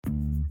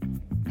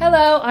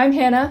Hello, I'm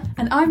Hannah.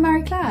 And I'm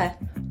Mary Claire.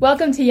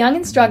 Welcome to Young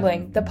and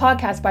Struggling, the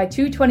podcast by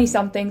two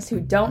 20-somethings who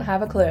don't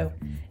have a clue.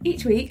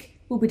 Each week,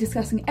 we'll be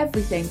discussing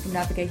everything from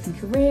navigating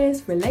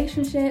careers,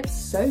 relationships,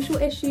 social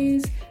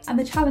issues, and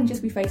the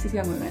challenges we face as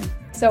young women.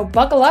 So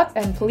buckle up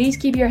and please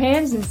keep your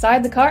hands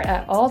inside the cart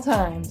at all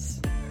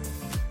times.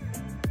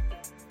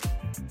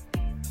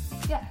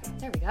 Yeah,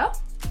 there we go.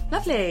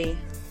 Lovely.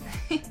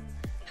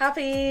 What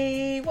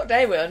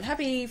day are we on?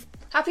 Happy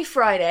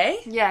Friday.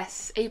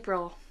 Yes,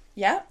 April.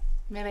 Yeah.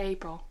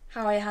 Mid-April.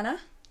 How are you, Hannah?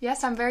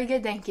 Yes, I'm very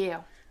good, thank you.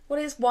 What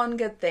is one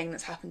good thing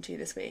that's happened to you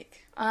this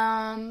week?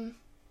 I'm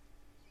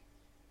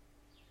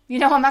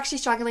actually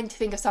struggling to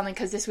think of something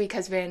because this week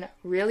has been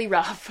really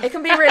rough. It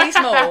can be really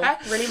small,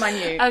 really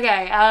minute.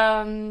 Okay,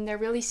 they're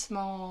really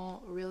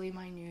small, really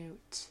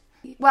minute.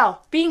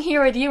 Well, being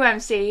here with you,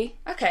 MC.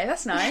 Okay,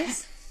 that's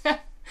nice.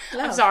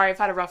 I'm sorry, I've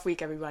had a rough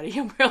week, everybody.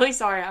 I'm really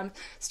sorry, I'm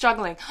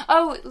struggling.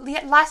 Oh,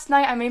 last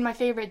night I made my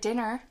favorite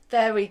dinner.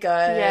 There we go.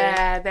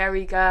 Yeah, there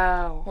we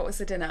go. What was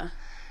the dinner?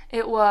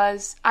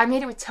 I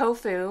made it with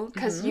tofu,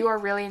 because you are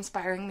really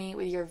inspiring me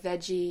with your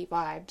veggie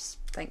vibes.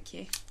 Thank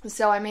you.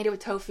 So I made it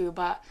with tofu,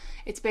 but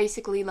it's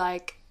basically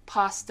like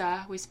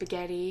pasta with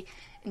spaghetti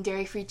and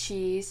dairy-free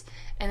cheese,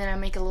 and then I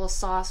make a little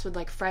sauce with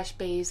like fresh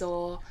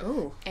basil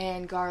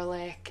and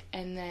garlic,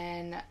 and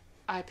then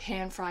I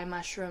pan fry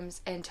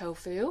mushrooms and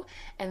tofu,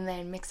 and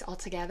then mix it all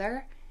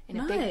together in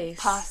a big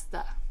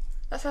pasta.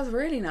 That sounds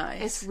really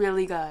nice. It's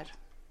really good.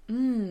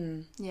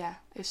 Yeah,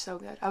 it's so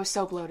good. I was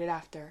so bloated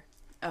after.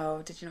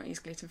 Oh, did you not use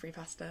gluten-free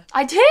pasta?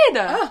 I did!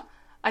 Oh.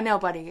 I know,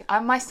 buddy.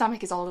 My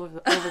stomach is all over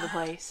the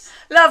place.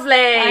 Lovely!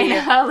 I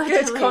know,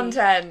 literally. Good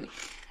content.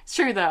 It's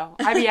true, though.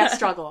 IBS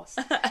struggles.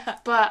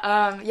 But,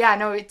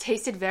 it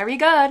tasted very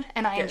good,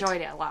 and I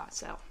enjoyed it a lot,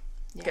 so.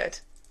 Yeah. Good.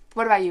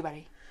 What about you,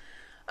 buddy?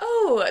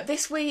 Oh,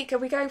 this week, are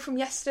we going from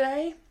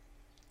yesterday?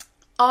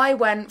 I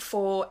went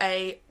for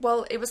it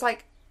was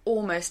like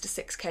almost a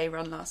 6k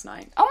run last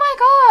night. Oh my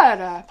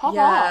god! Pop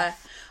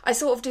off. I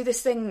sort of do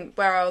this thing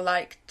where I'll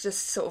like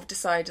just sort of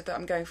decide that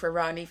I'm going for a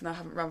run, even though I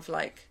haven't run for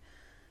like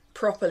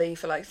properly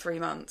for like 3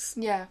 months.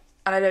 Yeah.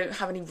 And I don't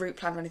have any route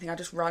plan or anything. I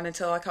just run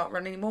until I can't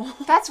run anymore.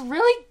 That's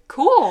really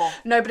cool.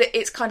 No, but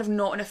it's kind of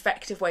not an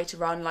effective way to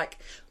run. Like,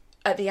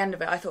 at the end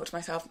of it, I thought to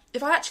myself,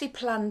 if I actually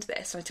planned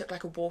this and I took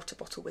like a water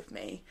bottle with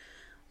me,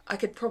 I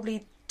could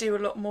probably do a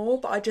lot more,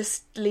 but I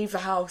just leave the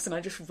house and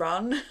I just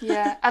run.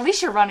 Yeah, at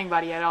least you're running,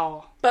 buddy, at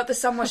all. But the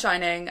sun was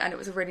shining and it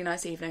was a really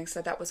nice evening,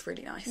 so that was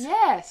really nice.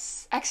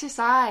 Yes,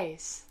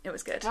 exercise. It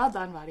was good. Well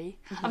done, buddy.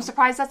 I'm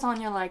surprised that's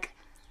on your,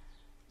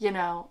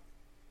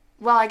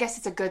 well, I guess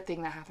it's a good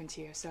thing that happened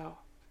to you, so.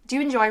 Do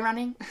you enjoy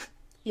running?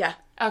 Yeah.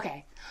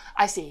 Okay.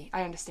 I see.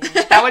 I understand.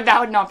 That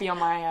would not be on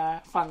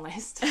my fun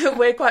list.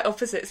 We're quite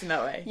opposites in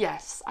that way.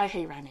 Yes, I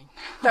hate running.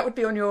 That would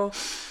be on your,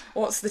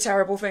 what's the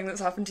terrible thing that's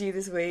happened to you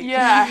this week?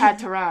 Yeah, I had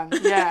to run.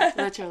 Yeah,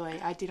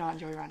 literally. I do not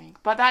enjoy running.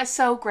 But that's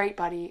so great,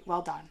 buddy.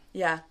 Well done.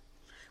 Yeah.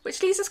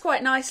 Which leads us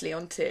quite nicely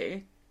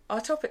onto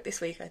our topic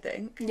this week, I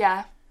think.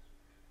 Yeah.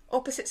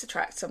 Opposites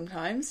attract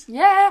sometimes.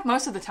 Yeah,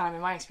 most of the time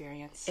in my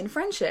experience. In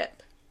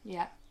friendship.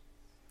 Yeah.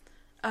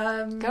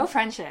 Go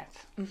friendship.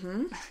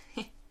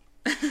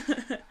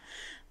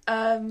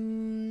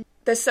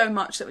 There's so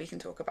much that we can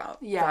talk about,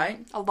 right?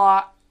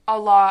 A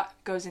lot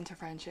goes into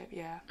friendship,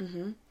 yeah.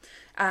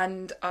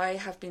 And I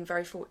have been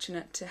very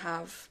fortunate to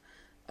have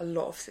a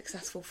lot of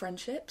successful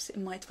friendships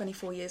in my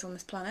 24 years on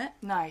this planet.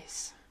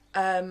 Nice.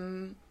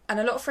 And a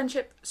lot of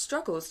friendship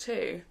struggles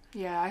too.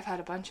 Yeah, I've had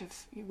a bunch of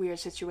weird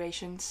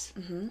situations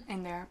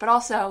in there, but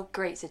also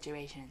great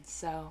situations,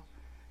 so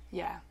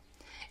yeah.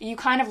 You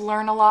kind of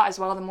learn a lot as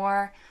well, the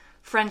more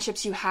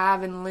friendships you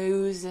have and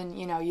lose, and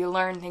you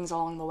learn things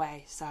along the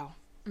way, so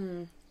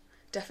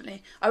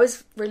definitely. I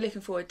was really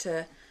looking forward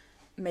to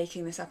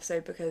making this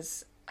episode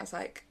because I was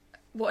like,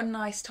 what a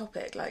nice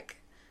topic. Like,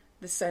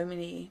 there's so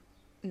many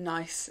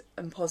nice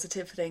and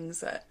positive things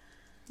that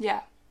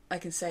I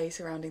can say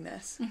surrounding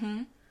this.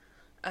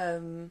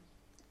 Do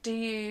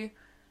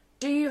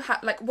you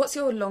have, like, what's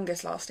your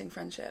longest lasting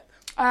friendship?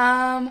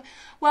 Well,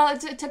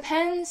 it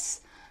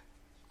depends.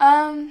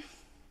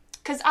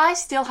 Because I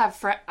still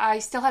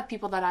have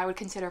people that I would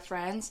consider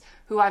friends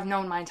who I've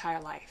known my entire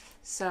life.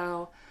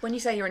 So when you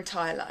say your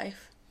entire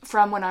life,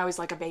 from when I was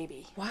like a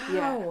baby. Wow.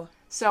 Yeah.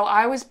 So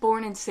I was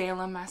born in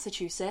Salem,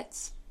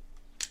 Massachusetts,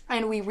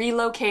 and we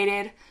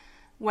relocated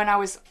when I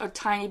was a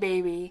tiny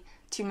baby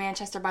to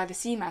Manchester by the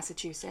Sea,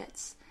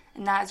 Massachusetts,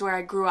 and that is where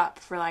I grew up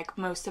for like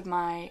most of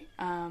my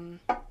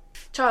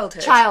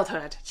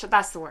childhood.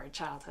 That's the word,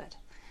 childhood.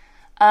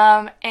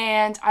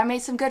 And I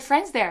made some good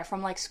friends there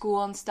from like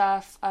school and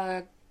stuff.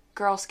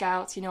 Girl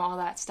Scouts, all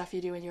that stuff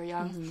you do when you're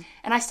young.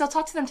 And I still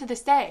talk to them to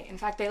this day. In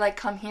fact, they like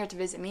come here to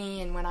visit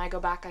me, and when I go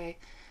back, I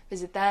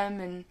visit them.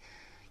 And,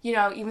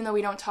 even though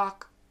we don't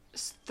talk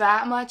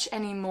that much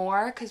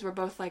anymore, because we're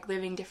both like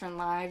living different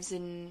lives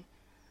in,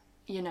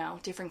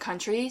 different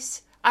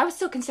countries, I would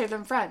still consider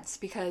them friends,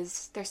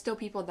 because they're still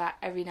people that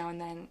every now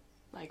and then,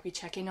 like, we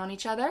check in on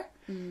each other.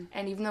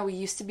 And even though we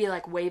used to be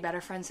like way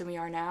better friends than we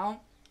are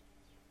now,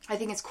 I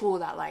think it's cool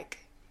that, like,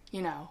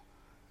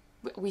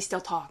 we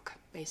still talk,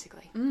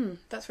 basically.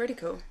 That's really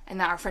cool. And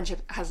that our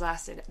friendship has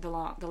lasted the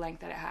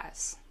length that it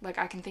has. Like,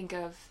 I can think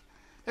of,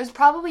 there's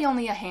probably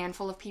only a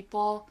handful of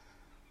people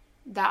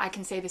that I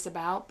can say this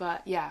about,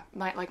 but yeah,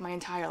 my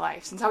entire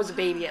life, since I was a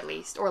baby at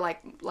least, or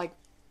like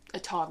a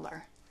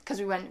toddler, because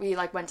we went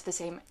to the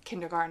same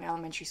kindergarten,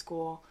 elementary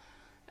school,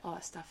 all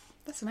that stuff.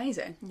 That's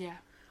amazing. Yeah.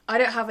 I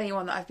don't have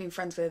anyone that I've been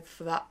friends with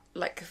for that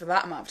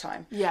amount of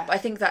time. Yeah. But I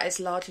think that is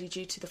largely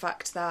due to the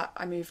fact that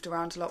I moved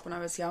around a lot when I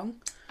was young.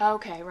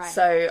 Okay, right.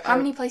 So how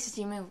many places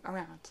do you move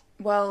around?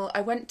 Well,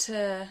 I went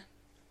to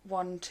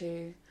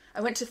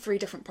 3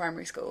 different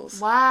primary schools.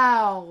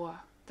 Wow.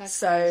 That's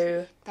so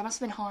crazy. That must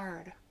have been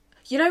hard.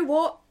 You know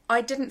what?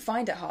 I didn't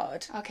find it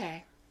hard.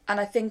 Okay. And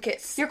I think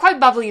it's... You're quite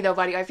bubbly though,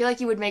 buddy. I feel like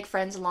you would make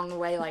friends along the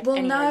way, like, well,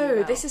 anywhere you no,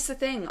 go. this is the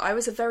thing. I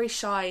was a very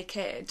shy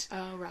kid.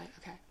 Oh, right,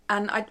 okay.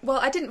 And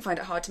I didn't find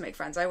it hard to make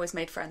friends. I always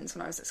made friends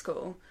when I was at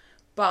school.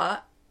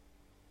 But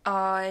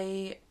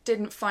I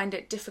didn't find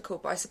it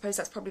difficult, but I suppose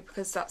that's probably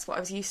because that's what I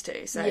was used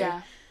to. So,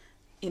 yeah.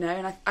 You know,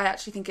 and I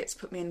actually think it's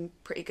put me in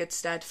pretty good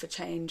stead for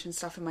change and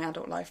stuff in my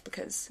adult life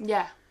because...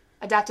 Yeah.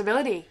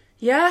 Adaptability.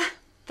 Yeah.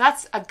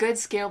 That's a good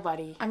skill,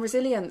 buddy. And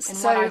resilience. And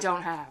so what I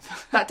don't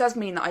have. That does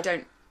mean that I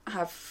don't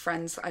have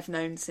friends that I've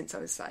known since I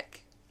was,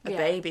 like, a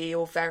baby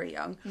or very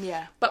young.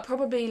 Yeah. But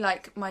probably,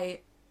 like, my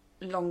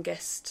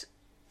longest,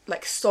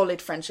 like,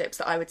 solid friendships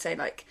that I would say,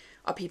 like,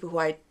 are people who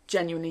I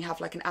genuinely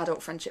have, like, an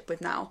adult friendship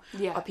with now.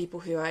 Yeah. Are people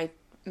who I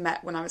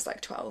met when I was,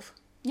 like, 12.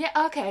 Yeah,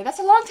 okay. That's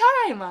a long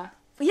time.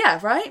 Yeah,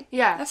 right?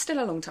 Yeah. That's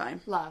still a long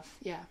time. Love,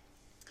 yeah.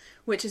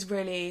 Which is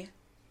really...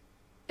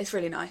 It's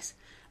really nice.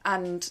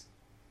 And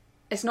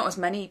it's not as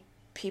many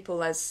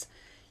people as...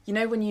 You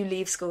know, when you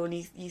leave school and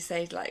you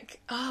say,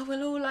 like, oh,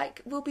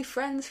 we'll be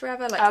friends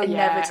forever. Like, oh, inevitably,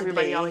 yeah,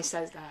 everybody always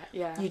says that,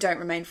 yeah. You don't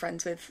remain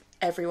friends with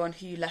everyone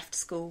who you left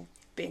school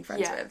being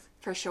friends with.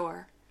 For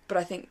sure. But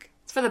I think...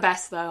 It's for the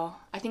best, though.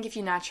 I think if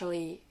you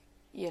naturally,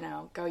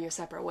 go your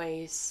separate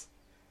ways,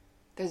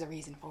 there's a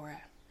reason for it.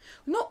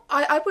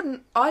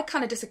 I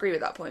kind of disagree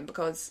with that point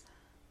because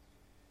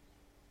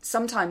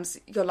sometimes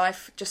your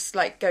life just,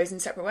 like, goes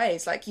in separate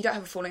ways. Like, you don't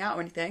have a falling out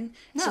or anything.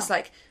 It's just,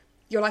 like,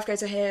 your life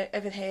goes over here and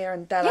their life goes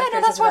over there. Yeah,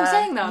 no, that's what I'm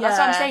saying, though. Yeah. That's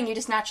what I'm saying. You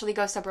just naturally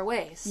go separate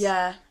ways.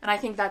 Yeah. And I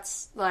think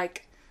that's,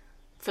 like,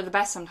 for the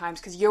best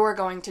sometimes because you're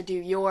going to do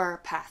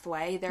your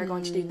pathway. They're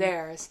going to do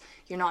theirs.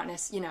 You're not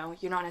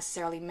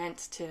necessarily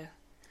meant to...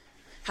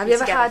 Have you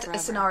ever had a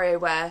scenario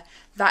where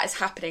that is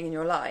happening in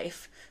your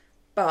life,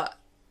 but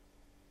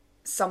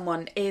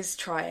someone is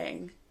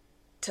trying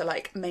to,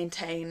 like,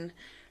 maintain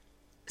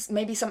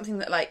maybe something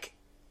that, like,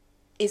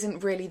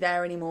 isn't really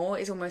there anymore,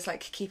 is almost, like,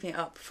 keeping it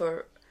up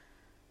for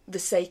the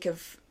sake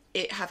of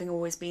it having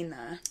always been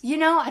there?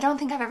 I don't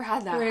think I've ever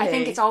had that. Really? I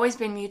think it's always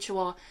been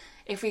mutual.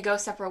 If we go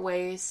separate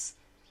ways,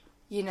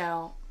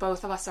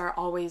 both of us are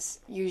always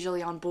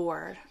usually on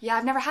board. Yeah,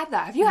 I've never had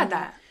that. Have you had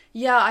that?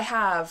 Yeah, I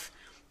have.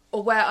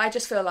 Or where I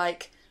just feel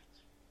like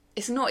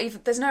it's not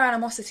even... There's no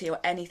animosity or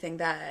anything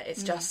there.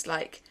 It's just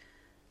like,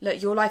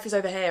 look, your life is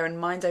over here and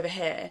mine's over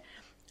here.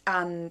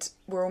 And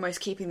we're almost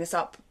keeping this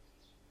up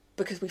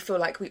because we feel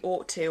like we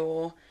ought to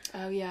or...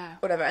 Oh, yeah.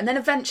 Whatever. And then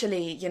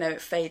eventually,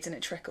 it fades and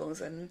it trickles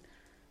and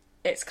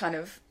it's kind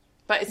of...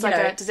 But it's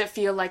like does it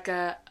feel like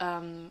a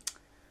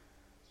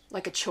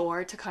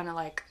chore to kind of,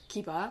 like,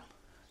 keep up?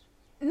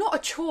 Not a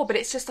chore, but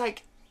it's just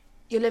like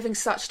you're living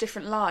such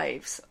different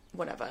lives,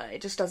 whatever.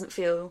 It just doesn't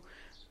feel...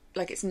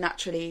 like it's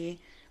naturally...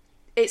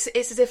 It's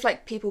as if,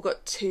 like,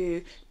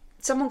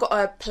 someone got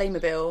a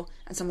Playmobil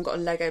and someone got a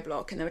Lego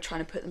block and they were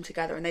trying to put them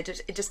together and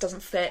it just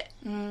doesn't fit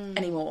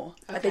anymore.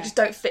 Okay. Like, they just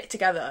don't fit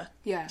together.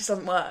 Yeah. It just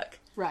doesn't work.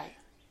 Right.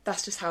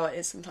 That's just how it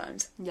is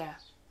sometimes. Yeah.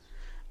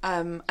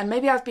 And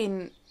maybe I've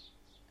been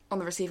on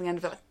the receiving end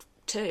of it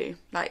too,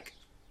 like,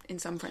 in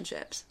some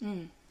friendships.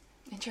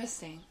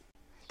 Interesting.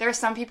 There are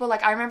some people,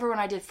 like, I remember when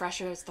I did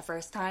freshers the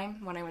first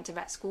time when I went to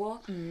vet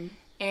school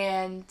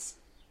and...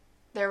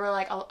 there were,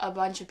 like, a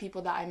bunch of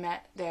people that I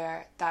met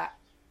there that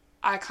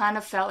I kind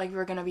of felt like we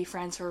were going to be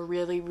friends for a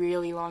really,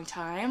 really long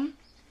time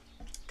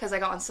because I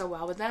got on so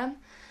well with them.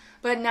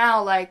 But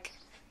now, like,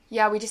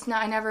 yeah,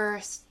 I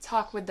never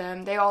talk with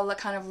them. They all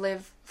kind of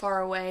live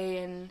far away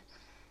and,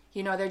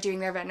 they're doing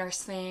their vet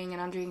nurse thing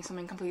and I'm doing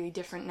something completely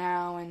different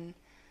now. And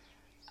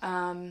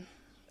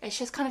it's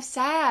just kind of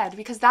sad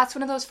because that's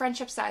one of those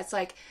friendships that it's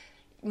like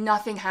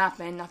nothing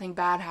happened, nothing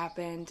bad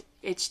happened.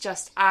 It's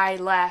just I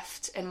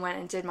left and went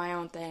and did my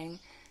own thing.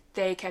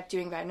 They kept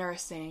doing vet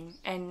nursing.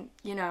 And,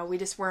 we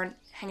just weren't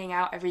hanging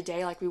out every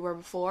day like we were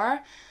before.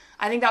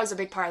 I think that was a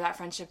big part of that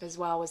friendship as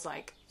well, was,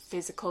 like,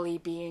 physically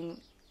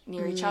being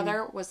near each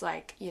other was,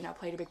 like,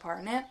 played a big part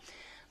in it.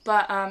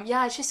 But,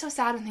 yeah, it's just so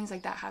sad when things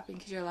like that happen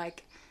because you're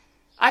like,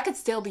 I could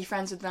still be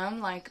friends with them,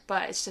 like,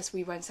 but it's just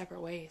we went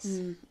separate ways.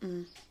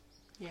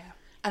 Yeah.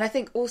 And I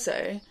think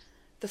also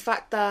the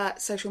fact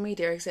that social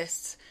media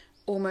exists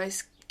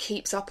almost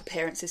keeps up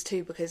appearances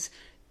too, because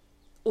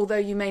although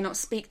you may not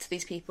speak to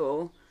these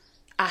people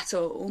at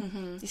all.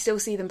 You still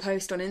see them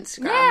post on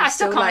Instagram. Yeah, I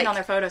still comment on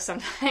their photos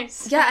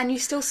sometimes. Yeah, and you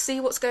still see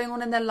what's going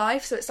on in their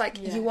life, so it's like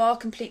you are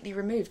completely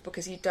removed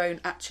because you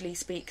don't actually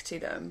speak to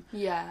them.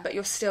 Yeah. But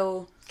you're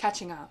still...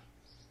 catching up.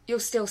 You'll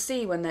still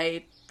see when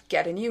they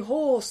get a new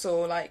horse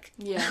or like...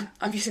 Yeah.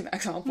 I'm using that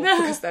example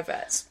because they're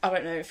vets. I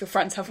don't know if your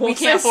friends have horses.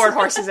 We can't afford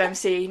horses,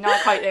 MC.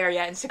 Not quite there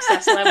yet in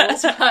success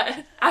levels,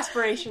 but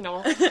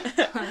aspirational.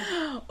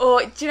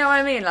 Or, do you know what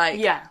I mean? Like,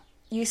 Yeah.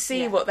 you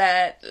see what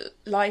their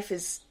life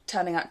is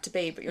turning out to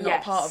be, but you're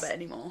not a part of it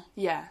anymore.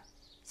 Yeah.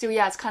 So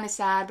yeah, it's kind of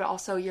sad, but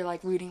also you're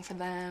like rooting for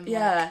them.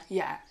 Yeah. Like,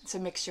 yeah. It's a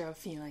mixture of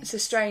feelings. It's a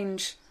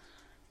strange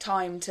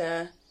time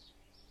to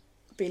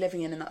be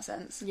living in that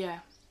sense. Yeah.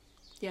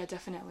 Yeah,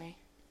 definitely.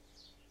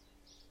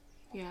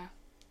 Yeah.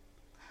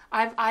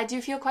 I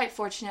do feel quite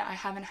fortunate. I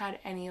haven't had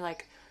any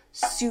like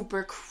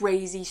super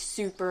crazy,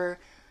 super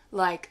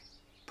like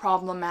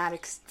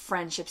problematic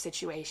friendship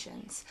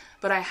situations,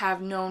 but I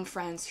have known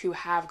friends who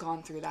have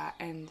gone through that,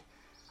 and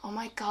oh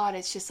my god,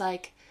 it's just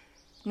like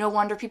no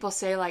wonder people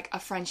say like a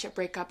friendship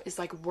breakup is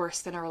like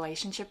worse than a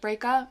relationship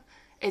breakup.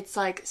 It's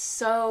like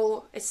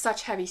it's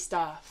such heavy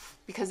stuff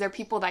because they're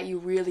people that you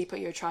really put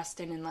your trust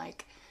in, and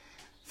like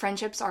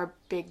friendships are a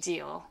big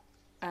deal.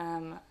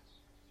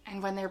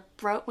 And when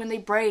they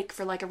break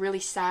for like a really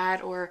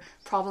sad or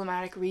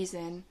problematic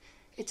reason,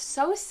 it's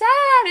so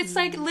sad. It's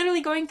like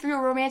literally going through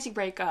a romantic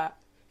breakup.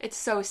 It's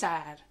so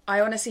sad. I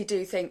honestly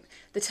do think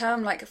the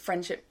term like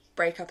friendship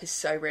breakup is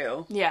so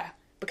real. Yeah.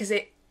 Because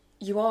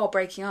you are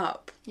breaking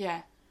up.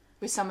 Yeah.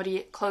 With somebody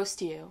close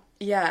to you.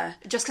 Yeah.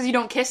 Just because you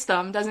don't kiss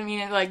them doesn't mean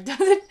it like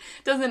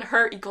doesn't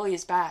hurt equally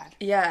as bad.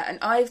 Yeah, and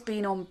I've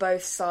been on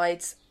both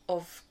sides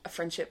of a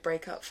friendship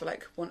breakup, for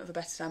like want of a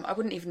better term. I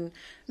wouldn't even,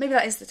 maybe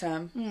that is the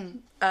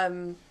term.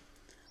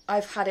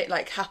 I've had it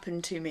like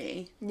happen to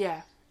me.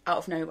 Yeah. Out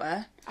of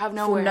nowhere. Out of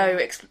nowhere. For no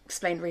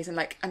explained reason,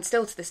 like, and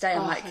still to this day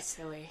I'm like, that's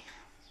silly.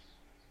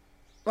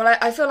 Well,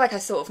 I feel like I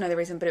sort of know the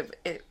reason, but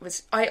it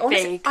was, I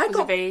honestly,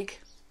 vague. Vague.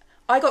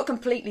 I got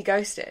completely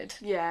ghosted.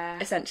 Yeah.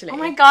 Essentially. Oh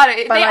my god,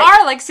 they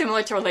are like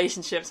similar to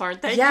relationships,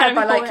 aren't they? Yeah,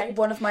 by like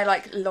one of my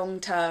like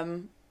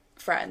long-term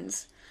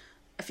friends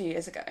a few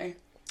years ago.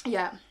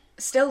 Yeah.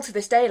 Still to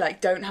this day, like,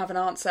 don't have an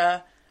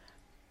answer,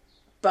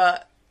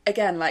 but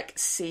again, like,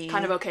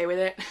 kind of okay with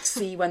it.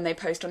 See when they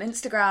post on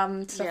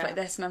Instagram, stuff like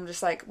this, and I'm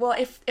just like, well,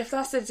 if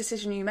that's the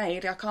decision you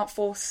made, I can't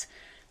force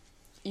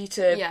you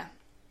to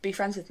be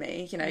friends with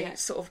me, you know,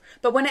 sort of.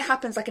 But when it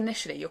happens, like,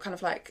 initially, you're kind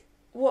of like,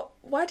 what?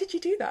 Why did you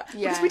do that?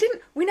 Yeah. Because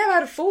we never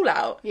had a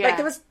fallout. Yeah. Like,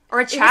 there was...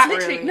 Or a chat, it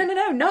was literally, really.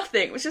 No,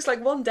 nothing. It was just,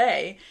 like, one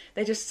day,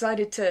 they just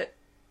decided to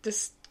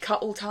just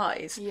cut all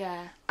ties.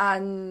 Yeah.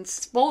 And...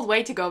 It's a bold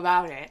way to go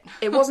about it.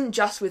 It wasn't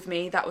just with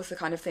me. That was the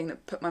kind of thing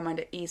that put my mind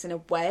at ease in a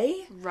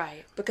way.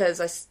 Right. Because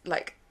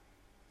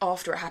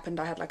after it happened,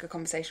 I had, like, a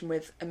conversation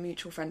with a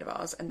mutual friend of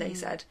ours, and they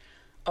said,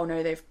 oh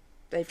no, they've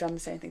done the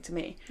same thing to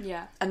me.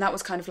 Yeah. And that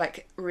was kind of,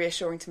 like,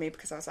 reassuring to me,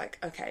 because I was like,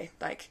 okay,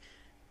 like,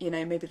 you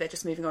know, maybe they're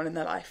just moving on in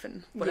their life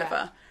and whatever.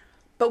 Yeah.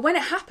 But when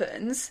it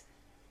happens,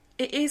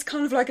 it is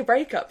kind of like a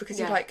breakup, because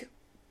you're like,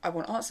 I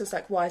want answers,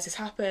 like, why has this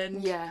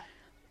happened? Yeah.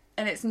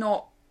 And it's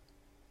not...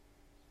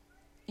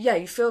 Yeah,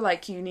 you feel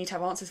like you need to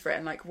have answers for it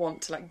and, like,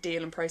 want to, like,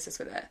 deal and process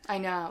with it. I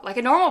know. Like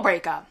a normal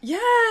breakup.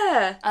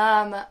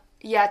 Yeah!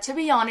 Yeah, to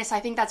be honest, I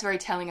think that's very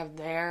telling of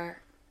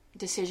their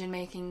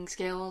decision-making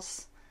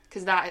skills.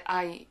 Because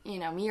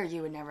me or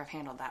you would never have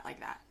handled that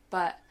like that.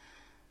 But,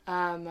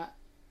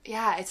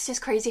 yeah, it's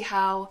just crazy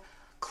how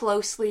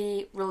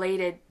closely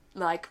related,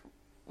 like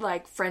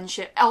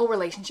friendship, all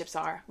relationships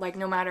are. Like,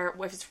 no matter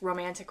if it's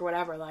romantic or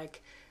whatever,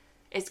 like,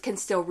 it can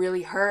still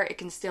really hurt. It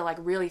can still, like,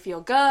 really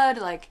feel good.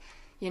 Like,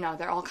 you know,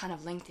 they're all kind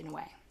of linked in a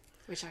way,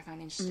 which I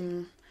find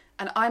interesting.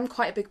 And I'm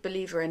quite a big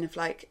believer in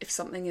if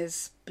something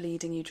is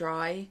bleeding you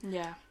dry,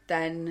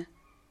 then...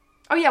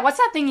 Oh yeah, what's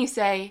that thing you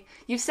say?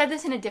 You've said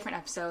this in a different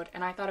episode,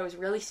 and I thought it was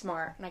really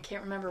smart, and I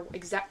can't remember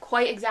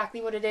quite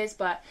exactly what it is,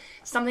 but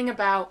something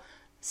about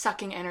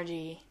sucking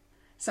energy.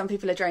 Some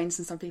people are drains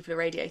and some people are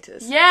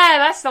radiators. Yeah,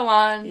 that's the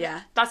one.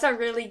 Yeah. That's a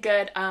really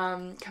good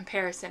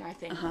comparison, I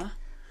think,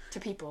 to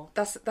people.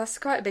 That's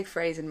quite a big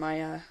phrase in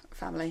my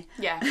family.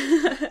 Yeah.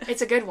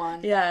 It's a good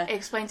one. Yeah. It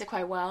explains it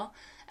quite well,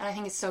 and I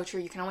think it's so true.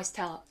 You can always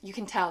tell. You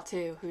can tell,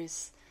 too,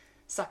 who's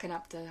sucking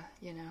up the,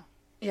 you know...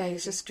 Yeah,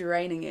 who's just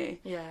draining you.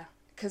 Yeah.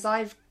 Because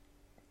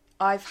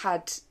I've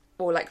had,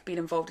 or like been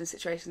involved in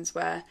situations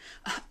where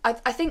I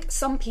think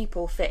some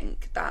people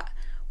think that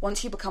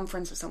once you become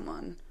friends with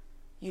someone,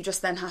 you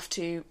just then have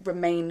to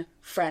remain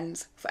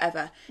friends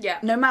forever. Yeah.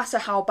 No matter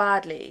how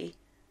badly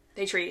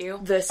they treat you,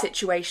 the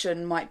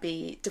situation might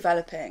be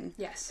developing.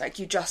 Yes. Like,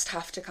 you just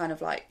have to kind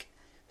of like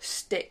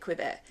stick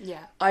with it.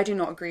 Yeah. I do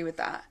not agree with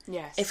that.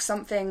 Yes. If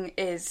something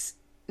is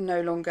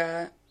no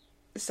longer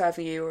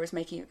serving you or is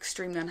making you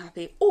extremely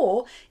unhappy,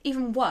 or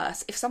even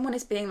worse, if someone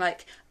is being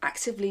like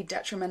actively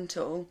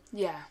detrimental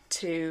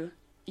to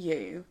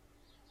you,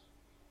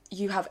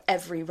 you have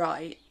every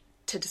right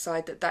to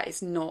decide that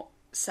is not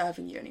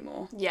serving you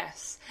anymore.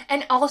 Yes.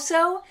 And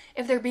also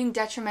if they're being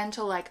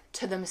detrimental, like,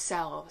 to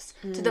themselves,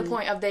 to the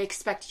point of they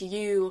expect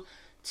you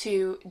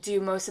to do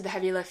most of the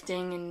heavy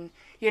lifting. And,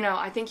 you know,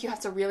 I think you have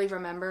to really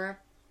remember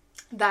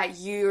that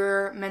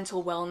your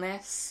mental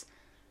wellness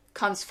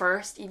comes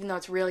first, even though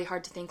it's really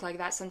hard to think like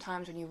that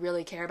sometimes when you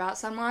really care about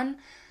someone.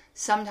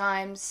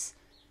 Sometimes,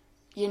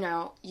 you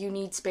know, you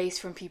need space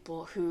from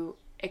people who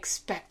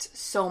expect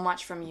so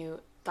much from you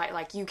that,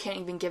 like, you can't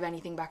even give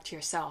anything back to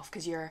yourself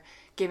because you're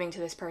giving to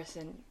this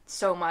person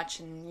so much.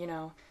 And, you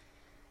know,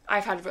 I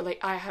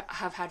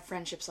have had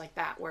friendships like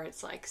that where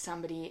it's like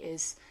somebody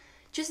is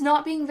just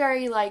not being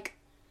very, like,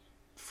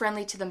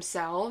 friendly to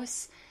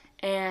themselves,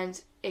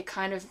 and it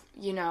kind of,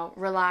 you know,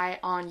 rely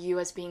on you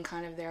as being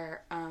kind of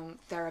their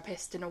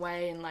therapist in a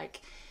way, and,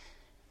 like,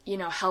 you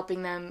know,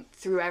 helping them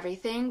through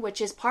everything, which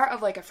is part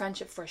of, like, a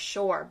friendship for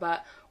sure.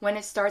 But when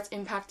it starts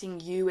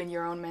impacting you and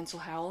your own mental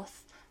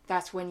health,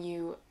 that's when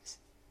you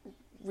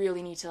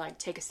really need to, like,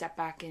 take a step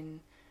back and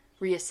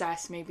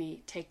reassess,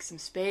 maybe take some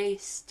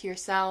space to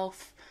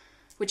yourself,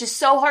 which is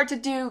so hard to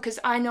do because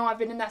I know I've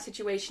been in that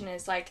situation.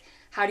 Is like,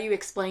 how do you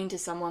explain to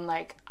someone,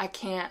 like, I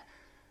can't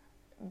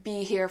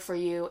be here for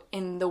you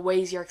in the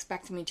ways you're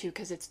expecting me to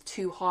because it's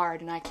too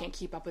hard and I can't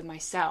keep up with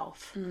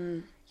myself.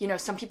 You know,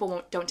 some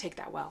people don't take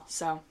that well.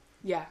 So,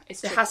 yeah,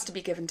 it has to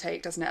be give and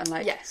take, doesn't it? And,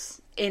 like,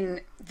 yes,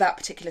 in that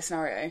particular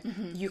scenario,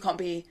 you can't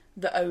be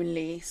the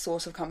only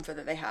source of comfort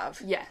that they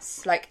have.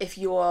 Yes. Like, if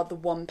you're the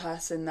one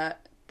person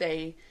that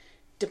they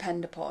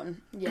depend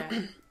upon,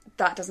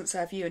 that doesn't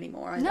serve you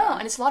anymore either. No,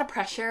 and it's a lot of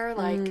pressure.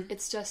 Like,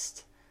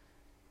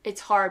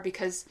 it's hard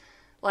because,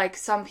 like,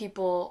 some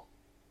people,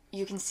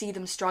 you can see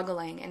them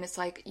struggling, and it's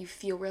like, you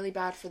feel really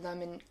bad for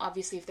them, and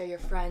obviously if they're your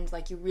friend,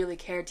 like, you really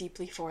care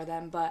deeply for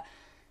them, but,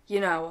 you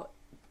know,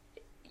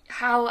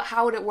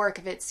 how would it work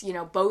if it's, you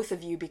know, both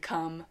of you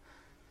become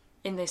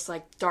in this,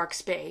 like, dark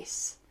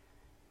space?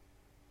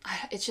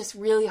 It's just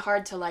really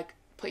hard to, like,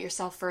 put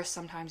yourself first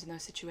sometimes in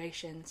those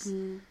situations.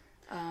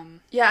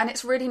 Yeah, and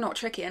it's really not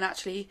tricky, and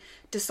actually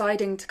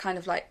deciding to kind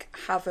of, like,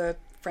 have a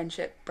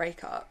friendship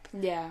breakup.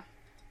 Yeah.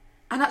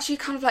 And actually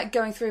kind of, like,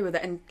 going through with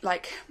it and,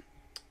 like,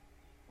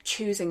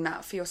 choosing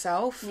that for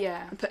yourself.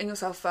 Yeah. And putting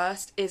yourself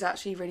first is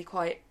actually really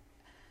quite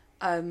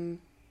a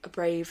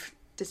brave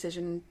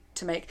decision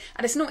to make.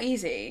 And it's not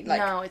easy. Like,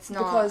 no, it's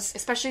not. Because,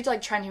 especially,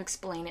 like, trying to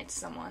explain it to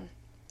someone.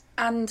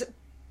 And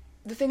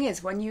the thing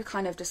is, when you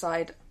kind of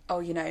decide, oh,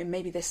 you know,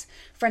 maybe this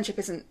friendship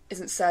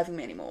isn't serving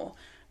me anymore,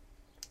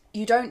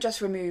 you don't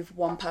just remove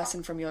one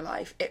person from your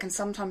life. It can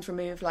sometimes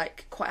remove,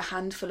 like, quite a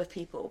handful of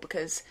people,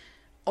 because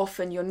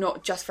often you're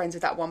not just friends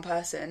with that one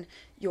person,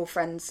 you're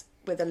friends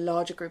with a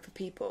larger group of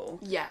people.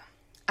 Yeah.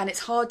 And it's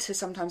hard to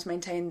sometimes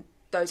maintain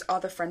those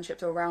other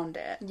friendships around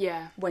it.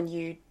 Yeah. When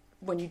you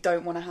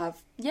don't want to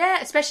have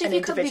especially if an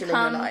you could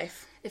individual in your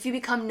life. If you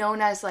become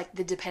known as, like,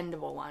 the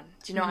dependable one.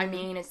 Do you know what I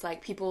mean? It's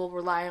like people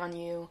rely on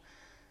you.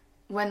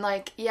 When,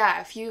 like,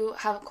 if you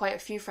have quite a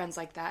few friends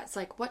like that, it's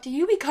like, what do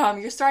you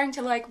become? You're starting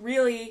to, like,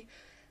 really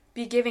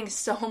be giving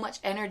so much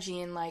energy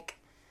and, like,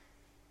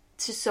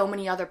 to so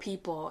many other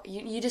people.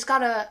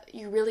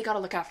 You really gotta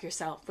look after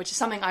yourself, which is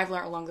something I've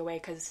learned along the way,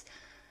 because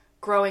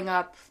growing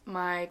up,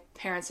 my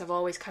parents have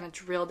always kind of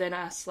drilled in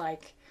us,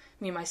 like,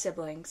 me and my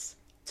siblings,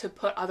 to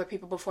put other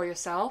people before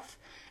yourself.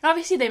 And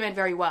obviously they meant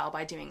very well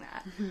by doing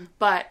that.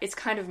 But it's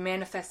kind of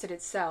manifested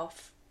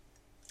itself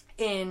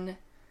in,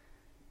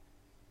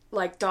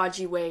 like,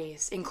 dodgy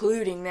ways,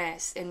 including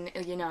this, and,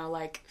 you know,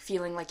 like,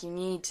 feeling like you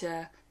need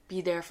to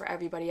be there for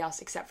everybody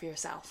else except for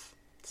yourself.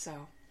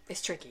 So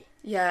it's tricky.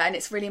 Yeah, and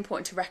it's really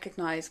important to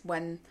recognise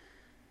when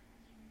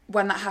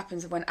that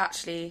happens, and when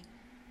actually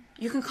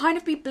you can kind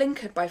of be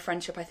blinkered by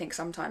friendship, I think,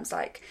 sometimes.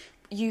 Like,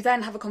 you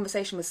then have a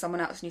conversation with someone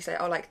else and you say,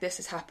 oh, like, this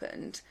has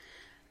happened.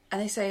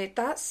 And they say,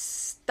 that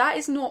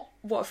is not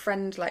what a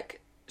friend,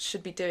 like,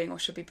 should be doing or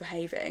should be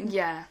behaving.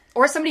 Yeah.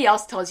 Or somebody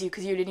else tells you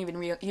because you didn't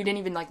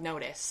even like,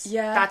 notice.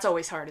 Yeah. That's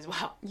always hard as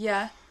well.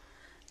 Yeah.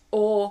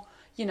 Or,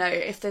 you know,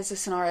 if there's a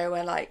scenario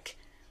where, like,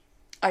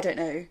 I don't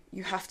know,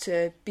 you have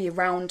to be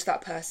around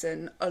that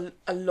person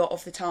a lot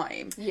of the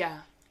time. Yeah.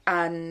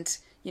 And,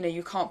 you know,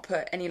 you can't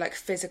put any, like,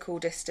 physical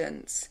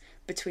distance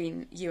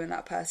between you and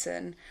that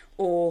person,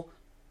 or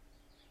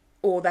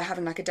they're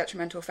having, like, a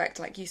detrimental effect,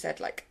 like you said,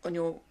 like, on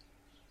your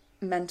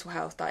mental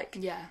health. Like,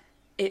 yeah,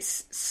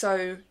 it's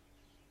so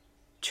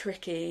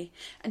tricky.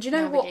 And do you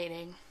know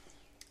navigating. What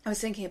I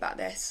was thinking about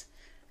this?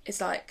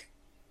 It's like,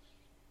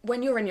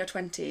 when you're in your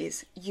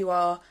 20s, you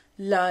are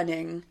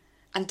learning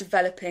and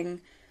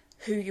developing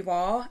who you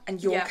are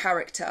and your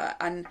character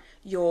and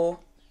your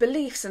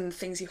beliefs and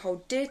things you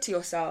hold dear to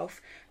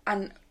yourself.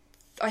 And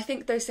I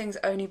think those things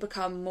only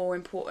become more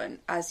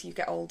important as you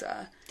get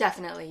older.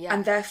 Definitely, yeah.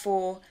 And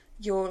therefore,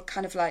 your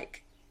kind of,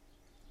 like,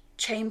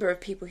 chamber of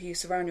people who you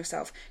surround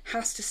yourself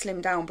has to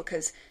slim down,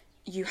 because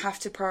you have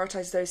to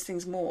prioritise those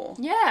things more.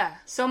 Yeah.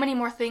 So many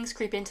more things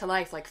creep into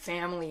life, like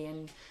family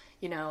and,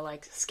 you know,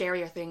 like,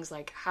 scarier things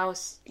like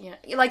house, you know,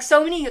 like,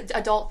 so many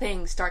adult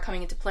things start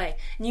coming into play.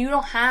 And you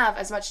don't have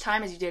as much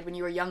time as you did when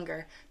you were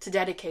younger to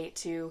dedicate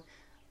to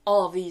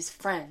all of these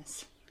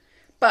friends.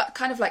 But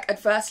kind of, like,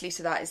 adversely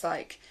to that is,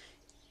 like,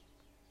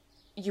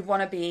 you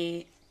want to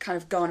be kind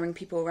of garnering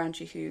people around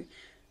you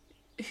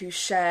who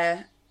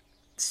share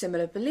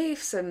similar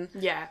beliefs and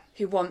Yeah.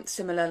 who want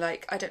similar,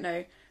 like, I don't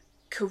know,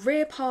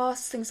 career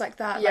paths, things like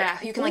that. Yeah,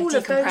 like, you can, like, all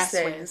of those decompress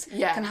things with.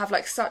 Yeah. can have,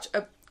 like, such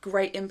a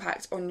great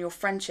impact on your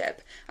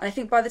friendship. And I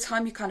think by the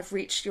time you kind of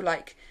reach your,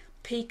 like,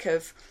 peak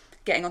of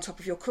getting on top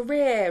of your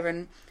career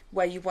and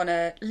where you want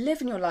to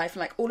live in your life and,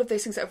 like, all of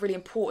those things that are really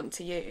important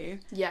to you,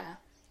 Yeah.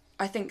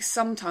 I think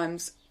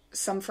sometimes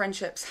some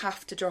friendships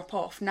have to drop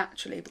off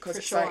naturally because For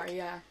it's sure, like,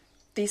 yeah.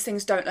 these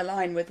things don't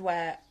align with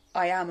where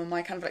I am and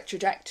my kind of, like,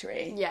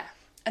 trajectory. Yeah.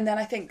 And then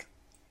I think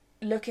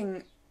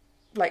looking,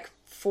 like,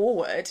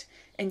 forward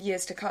in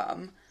years to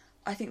come,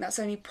 I think that's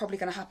only probably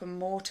going to happen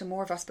more to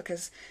more of us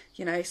because,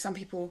 you know, some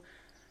people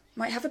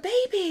might have a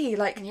baby.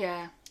 Like,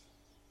 Yeah.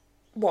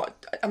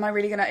 what? Am I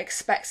really going to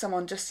expect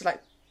someone just to,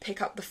 like,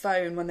 pick up the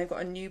phone when they've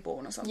got a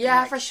newborn or something?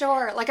 Yeah, like, for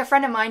sure. Like, a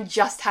friend of mine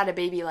just had a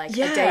baby, like,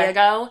 Yeah. a day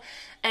ago.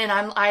 And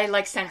I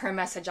like, sent her a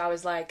message. I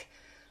was like,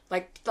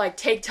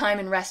 take time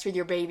and rest with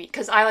your baby.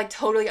 Because I, like,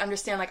 totally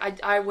understand.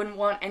 Like, I wouldn't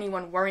want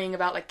anyone worrying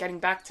about, like, getting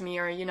back to me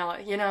or, you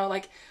know,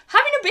 like,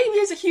 having a baby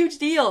is a huge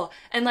deal.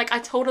 And, like, I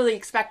totally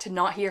expect to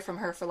not hear from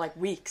her for, like,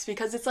 weeks.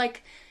 Because it's,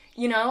 like,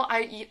 you know,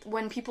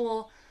 when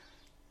people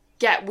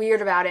get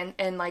weird about it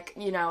and, like,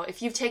 you know,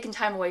 if you've taken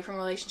time away from a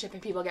relationship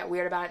and people get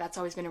weird about it, that's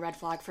always been a red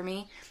flag for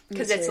me.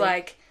 Because it's,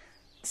 like,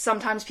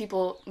 sometimes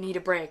people need a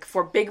break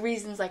for big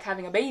reasons like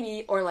having a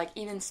baby or, like,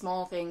 even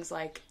small things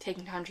like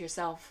taking time to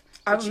yourself.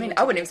 I mean,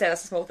 I wouldn't even say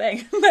that's a small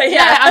thing. But Yeah,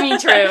 yeah, I mean,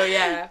 true,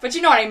 yeah. But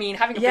you know what I mean?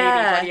 Having a baby,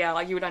 Yeah. but yeah,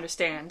 like, you would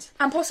understand.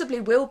 And possibly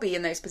will be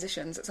in those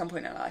positions at some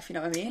point in life, you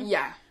know what I mean?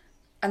 Yeah.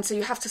 And so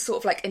you have to sort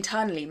of, like,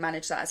 internally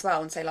manage that as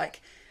well and say,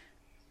 like,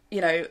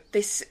 you know,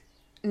 this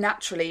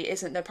naturally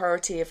isn't the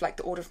priority of, like,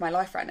 the order of my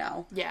life right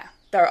now. Yeah.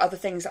 There are other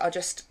things that are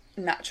just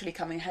naturally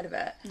coming ahead of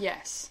it.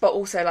 Yes. But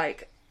also,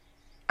 like,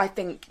 I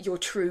think your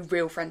true,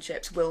 real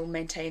friendships will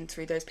maintain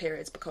through those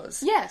periods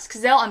because... Yes,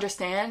 because they'll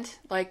understand,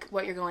 like,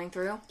 what you're going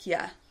through.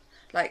 Yeah.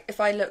 Like, if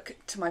I look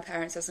to my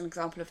parents as an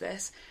example of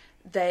this,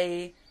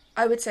 I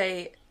would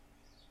say,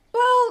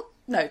 well,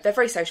 no, they're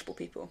very sociable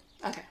people.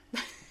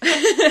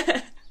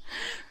 Okay.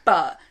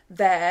 But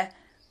their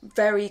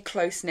very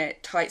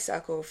close-knit, tight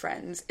circle of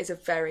friends is a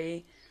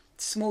very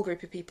small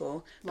group of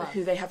people but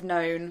who they have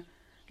known,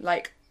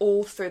 like,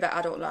 all through their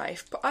adult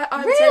life. But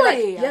I would say,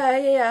 Really?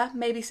 like, yeah.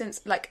 Maybe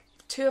since, like,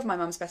 two of my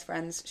mum's best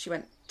friends she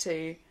went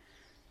to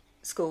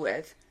school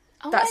with.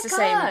 Oh That's my the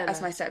same God. as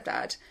my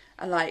stepdad.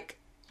 And, like,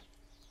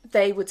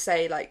 they would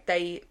say, like,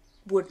 they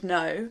would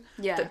know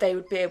that they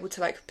would be able to,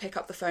 like, pick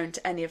up the phone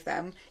to any of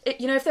them.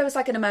 You know, if there was,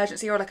 like, an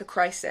emergency or, like, a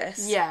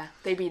crisis. Yeah,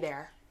 they'd be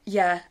there.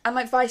 Yeah, and,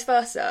 like, vice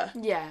versa.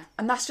 Yeah.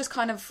 And that's just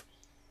kind of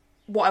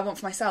what I want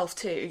for myself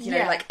too, you know,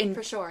 Yeah, like, in,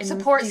 for sure. in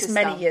Support these system.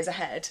 many years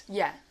ahead.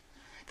 Yeah.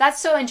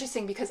 That's so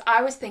interesting because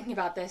I was thinking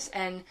about this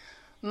and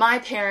my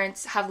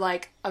parents have,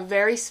 like, a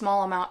very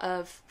small amount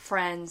of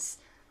friends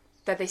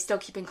that they still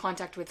keep in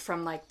contact with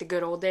from, like, the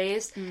good old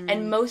days.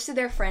 And most of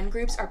their friend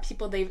groups are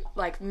people they've,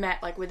 like,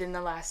 met, like, within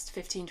the last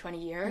 15, 20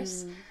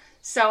 years.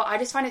 So I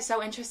just find it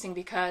so interesting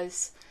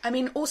because... I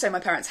mean, also my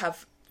parents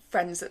have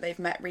friends that they've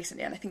met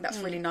recently and I think that's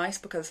really nice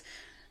because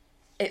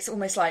it's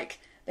almost like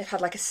they've had,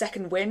 like, a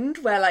second wind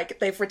where, like,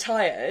 they've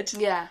retired.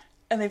 Yeah.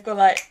 And they've gone,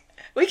 like,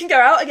 we can go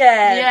out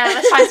again. Yeah,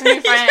 let's find some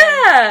new friends.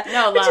 Yeah.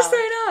 No, which is love.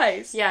 so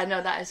nice. Yeah, no,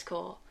 that is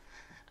cool.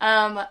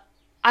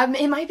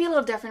 It might be a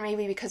little different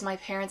maybe because my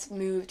parents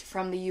moved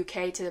from the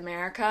UK to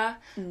America,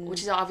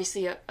 which is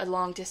obviously a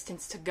long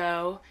distance to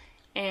go,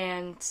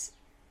 and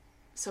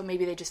so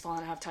maybe they just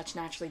fallen out of touch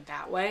naturally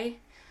that way.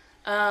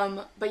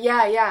 But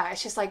yeah,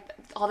 it's just like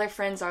all their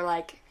friends are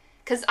like,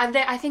 because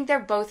I think they're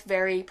both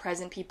very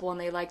present people and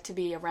they like to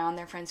be around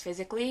their friends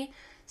physically.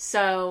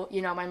 So,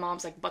 you know, my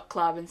mom's like book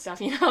club and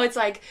stuff, you know, it's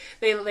like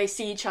they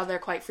see each other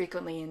quite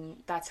frequently and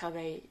that's how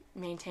they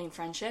maintain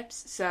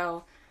friendships.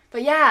 So...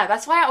 But yeah,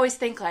 that's why I always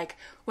think, like,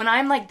 when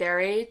I'm, like, their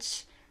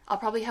age, I'll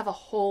probably have a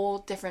whole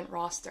different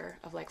roster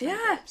of, like, friend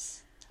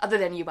groups. Other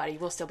than you, buddy.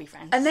 We'll still be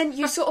friends. And then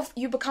you sort of,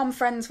 you become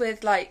friends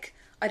with, like,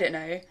 I don't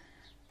know,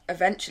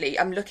 eventually,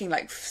 I'm looking,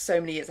 like,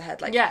 so many years ahead,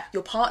 like,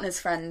 your partner's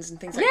friends and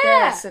things like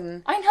this.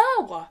 And I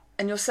know.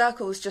 And your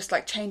circles just,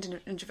 like, change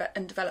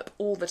and develop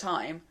all the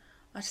time.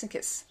 I just think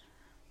it's...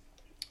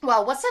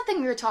 Well, what's that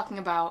thing we were talking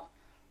about?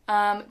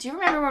 Do you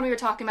remember when we were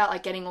talking about,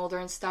 like, getting older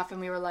and stuff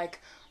and we were like...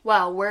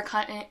 Well, we're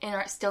kind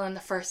of still in the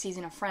first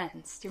season of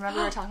Friends. Do you remember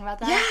we were talking about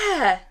that?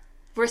 Yeah!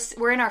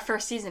 We're in our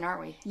first season,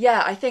 aren't we?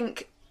 Yeah, I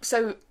think...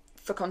 So,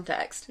 for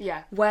context...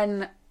 Yeah.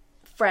 When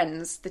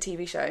Friends, the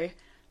TV show...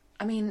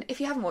 I mean,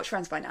 if you haven't watched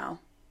Friends by now...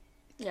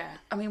 Yeah.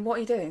 I mean, what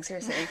are you doing?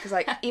 Seriously. Because,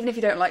 like, even if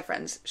you don't like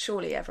Friends,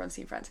 surely everyone's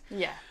seen Friends.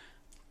 Yeah.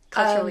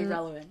 Culturally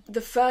relevant.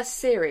 The first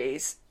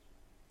series,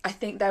 I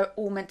think they're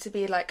all meant to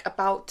be, like,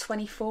 about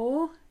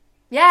 24.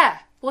 Yeah.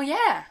 Well,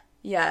 yeah.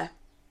 Yeah.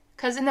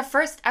 Because in the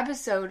first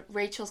episode,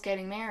 Rachel's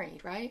getting married,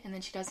 right? And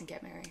then she doesn't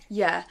get married.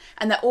 Yeah.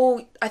 And they're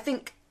all... I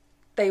think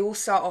they all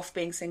start off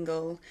being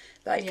single.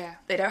 Like,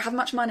 they don't have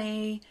much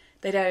money.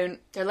 They don't...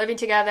 They're living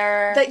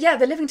together.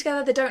 They're living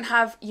together. They don't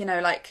have, you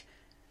know, like...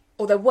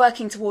 Or they're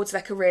working towards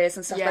their careers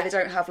and stuff, but they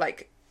don't have,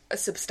 like, a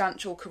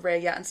substantial career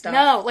yet and stuff.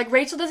 No, like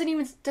Rachel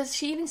does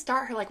she even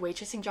start her like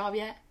waitressing job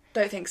yet?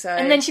 Don't think so.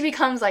 And then she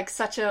becomes like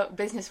such a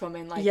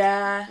businesswoman, like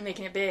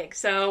making it big.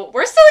 So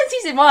we're still in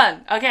season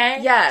 1,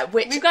 okay? Yeah,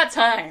 which we've got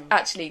time.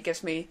 Actually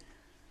gives me,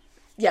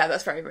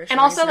 that's very reassuring. And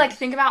also like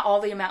think about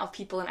all the amount of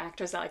people and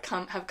actors that like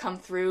have come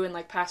through and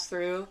like passed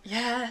through.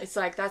 Yeah, it's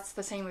like that's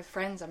the same with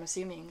Friends. I'm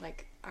assuming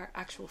like our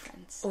actual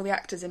friends, all the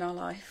actors in our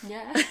life.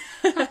 Yeah,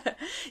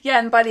 yeah,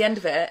 and by the end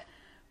of it,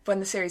 when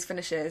the series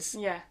finishes,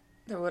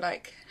 they were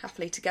like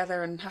happily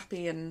together and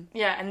happy and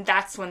and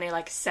that's when they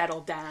like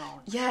settle down.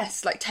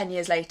 Yes, like 10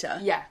 years later.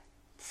 Yeah,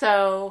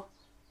 so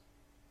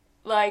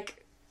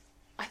like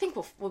I think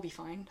we'll be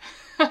fine.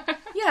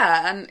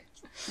 Yeah, and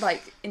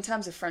like in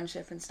terms of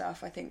friendship and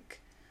stuff, I think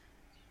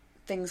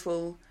things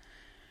will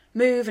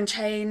move and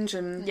change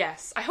and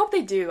yes, I hope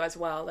they do as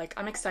well. Like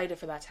I'm excited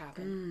for that to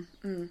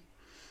happen.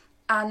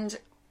 And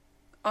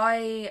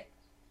I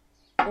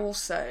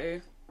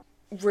also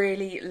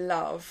really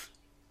love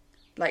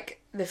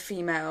like the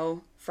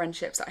female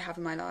friendships that I have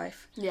in my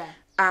life. Yeah.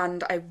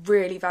 And I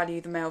really value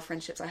the male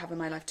friendships I have in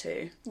my life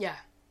too. Yeah.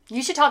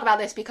 You should talk about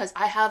this because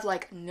I have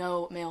like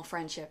no male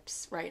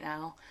friendships right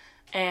now.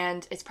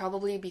 And it's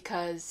probably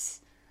because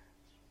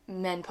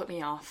men put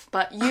me off.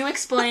 But you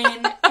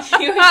explain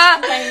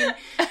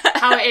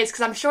how it is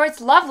because I'm sure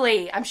it's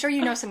lovely. I'm sure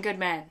you know some good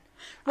men.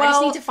 Well, I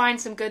just need to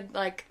find some good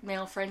like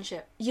male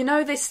friendship. You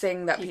know this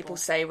thing that people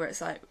say where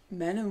it's like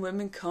men and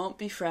women can't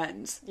be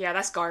friends. Yeah,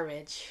 that's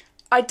garbage.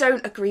 I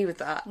don't agree with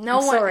that. No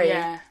I'm sorry.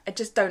 Yeah. I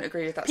just don't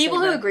agree with that People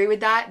statement. who agree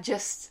with that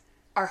just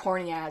are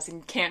horny as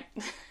and can't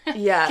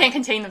can't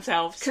contain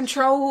themselves.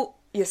 Control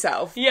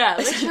yourself. Yeah,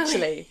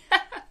 essentially.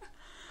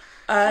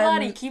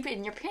 Bloody, keep it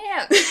in your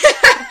pants.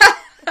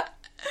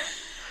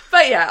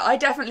 But yeah, I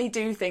definitely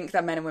do think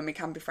that men and women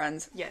can be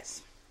friends.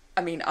 Yes.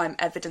 I mean, I'm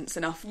evidence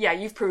enough. Yeah,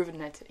 you've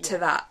proven it. To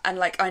that. And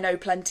like, I know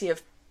plenty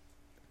of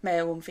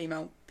male and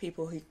female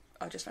people who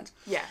are just friends.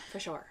 Yeah, for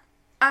sure.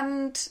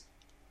 And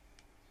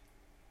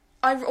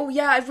I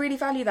really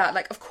value that.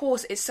 Like, of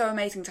course, it's so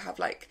amazing to have,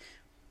 like,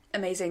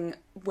 amazing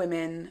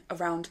women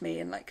around me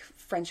and, like,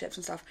 friendships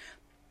and stuff.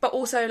 But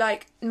also,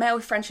 like, male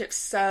friendships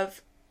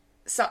serve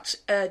such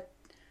a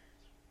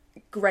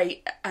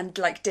great and,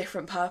 like,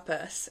 different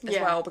purpose as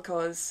well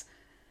because,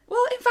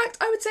 well, in fact,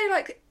 I would say,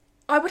 like,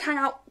 I would hang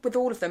out with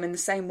all of them in the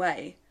same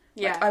way.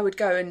 Yeah. Like, I would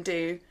go and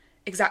do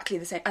exactly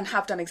the same, and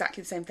have done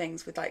exactly the same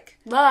things with, like...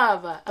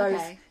 Love!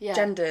 Both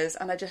genders,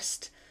 and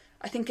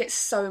I think it's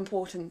so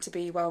important to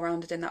be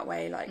well-rounded in that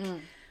way. Like,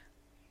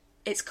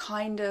 it's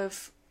kind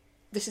of...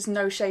 This is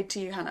no shade to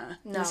you, Hannah.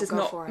 No, this is go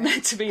not for it.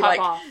 meant to be, Pop like,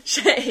 off.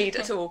 shade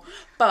at all.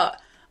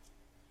 But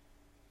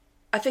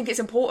I think it's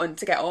important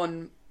to get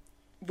on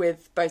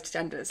with both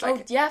genders.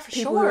 Like, for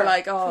people sure. who are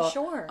like, for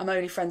sure. I'm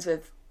only friends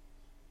with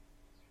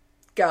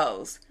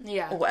girls.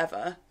 Yeah. Or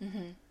whatever.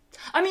 Mm-hmm.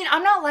 I mean,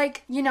 I'm not,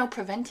 like,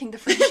 preventing the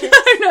friendships.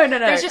 No.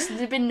 There's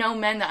just been no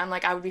men that I'm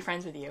like, I would be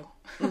friends with you.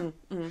 Do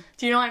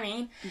you know what I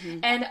mean? Mm-hmm.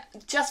 And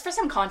just for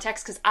some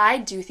context, because I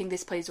do think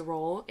this plays a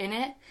role in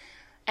it,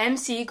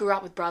 MC grew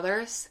up with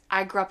brothers.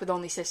 I grew up with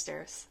only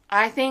sisters.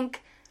 I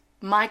think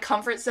my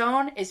comfort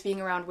zone is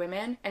being around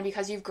women, and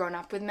because you've grown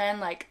up with men,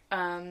 like,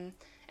 and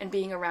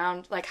being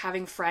around, like,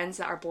 having friends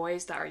that are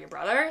boys that are your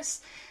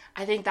brothers,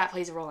 I think that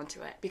plays a role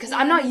into it. Because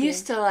I'm not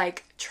used to,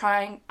 like,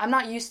 I'm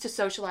not used to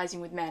socializing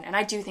with men, and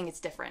I do think it's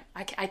different.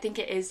 I think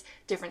it is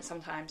different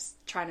sometimes,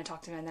 trying to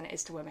talk to men than it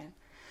is to women.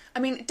 I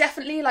mean,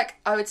 definitely, like,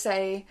 I would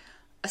say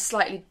a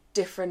slightly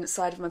different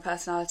side of my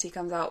personality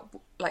comes out,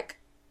 like,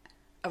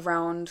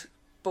 around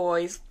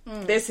boys.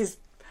 This is...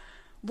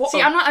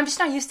 I'm just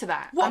not used to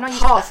that. What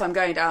path I'm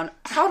going down.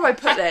 How do I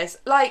put this?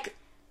 Like,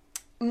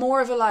 more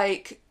of a,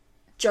 like,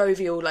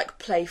 jovial, like,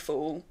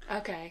 playful...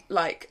 Okay.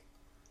 Like...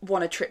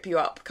 want to trip you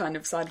up kind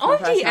of side of my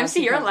personality. Oh, gee,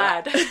 MC, you're a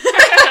lad.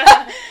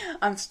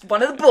 I'm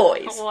one of the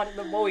boys. One of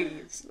the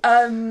boys.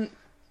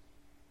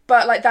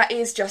 But, like, that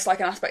is just, like,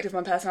 an aspect of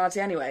my personality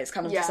anyway. It's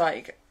kind of just,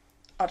 like,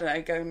 I don't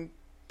know, go and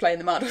play in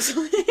the mud or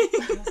something.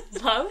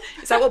 Love?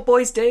 Is that what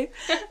boys do?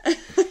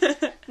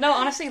 No,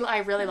 honestly, I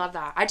really love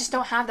that. I just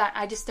don't have that.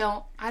 I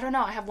don't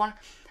know.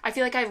 I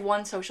feel like I have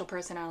one social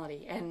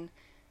personality, and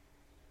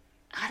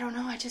I don't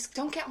know, I just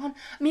don't get one.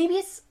 Maybe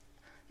it's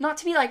not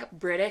to be, like,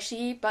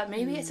 Britishy, but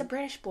maybe it's a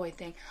British boy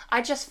thing.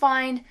 I just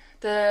find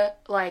the,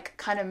 like,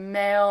 kind of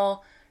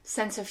male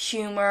sense of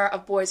humor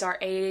of boys our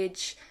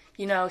age,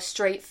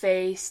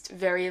 straight-faced,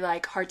 very,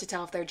 like, hard to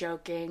tell if they're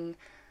joking.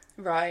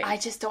 Right. I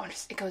just don't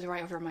understand. It goes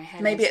right over my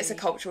head. Maybe it's a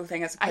cultural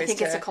thing as opposed to... I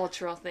think it's a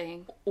cultural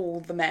thing.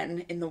 All the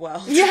men in the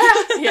world. Yeah,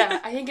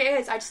 I think it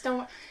is. I just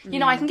don't...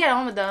 I can get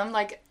on with them.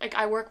 Like,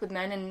 I work with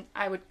men, and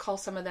I would call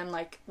some of them,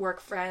 like, work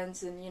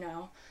friends, and,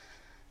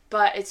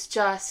 But it's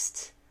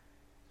just...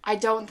 I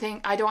don't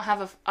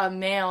have a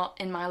male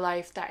in my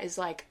life that is,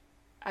 like,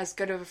 as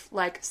good of,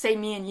 like, say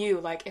me and you,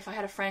 like, if I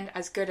had a friend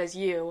as good as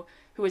you,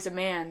 who is a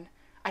man,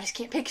 I just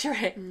can't picture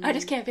it. I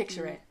just can't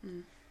picture it.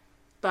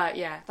 But,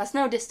 yeah, that's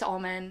no diss to all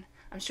men.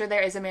 I'm sure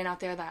there is a man out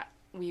there that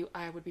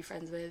I would be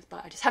friends with,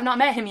 but I just have not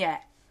met him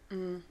yet.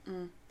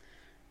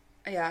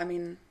 Yeah, I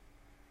mean,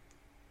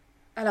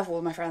 I love all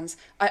of my friends.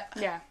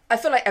 Yeah. I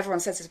feel like everyone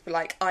says this, but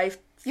like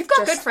You've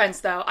got good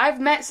friends, though. I've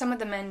met some of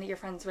the men that you're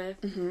friends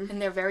with,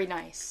 and they're very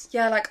nice.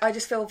 Yeah, like, I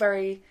just feel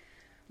very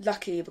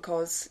lucky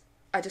because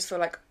I just feel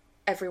like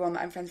everyone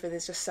that I'm friends with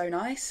is just so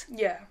nice.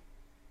 Yeah.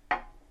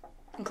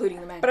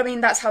 Including the men. But I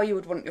mean, that's how you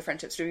would want your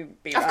friendships to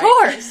be Of like.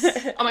 course!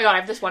 Oh my god, I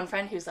have this one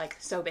friend who's, like,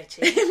 so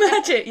bitchy.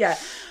 Imagine, yeah.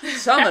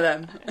 Some of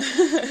them.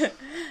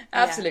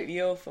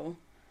 Absolutely awful.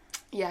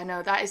 Yeah,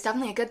 no, that is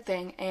definitely a good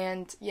thing.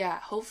 And, yeah,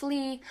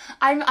 hopefully...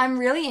 I'm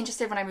really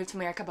interested when I move to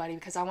America, buddy,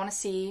 because I want to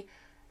see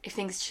if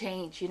things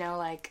change, you know,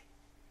 like,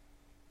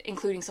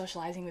 including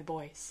socializing with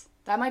boys.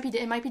 It might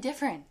be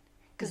different,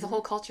 because the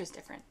whole culture is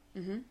different.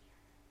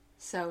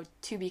 So,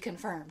 to be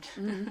confirmed.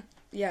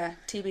 Yeah,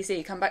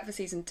 TBC. Come back for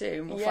season 2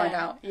 and we'll find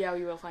out. Yeah,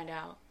 we will find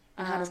out.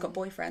 And Hannah's got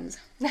boyfriends.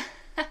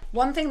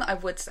 One thing that I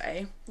would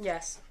say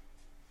Yes.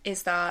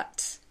 is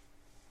that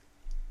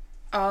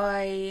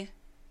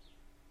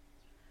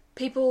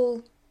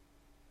people,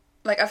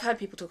 like, I've heard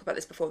people talk about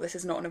this before. This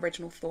is not an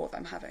original thought that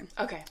I'm having.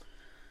 Okay.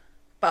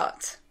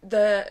 But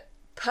the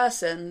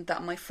person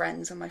that my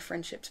friends and my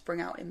friendships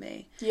bring out in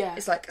me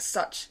is, like,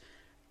 such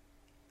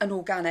an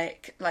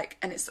organic, like,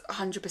 and it's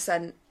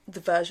 100% the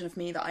version of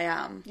me that I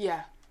am.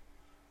 Yeah.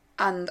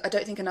 And I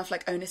don't think enough,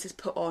 like, onus is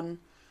put on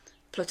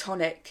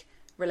platonic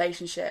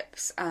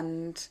relationships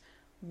and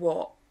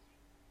what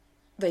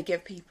they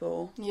give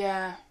people.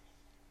 Yeah.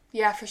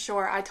 Yeah, for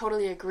sure. I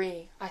totally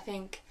agree. I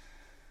think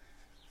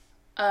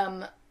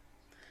when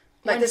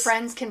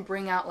friends can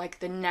bring out, like,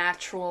 the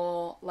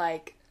natural,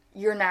 like,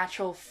 your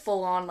natural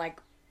full-on, like,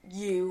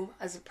 you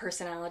as a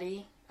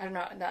personality. I don't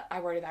know, I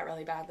worded that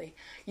really badly.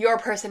 Your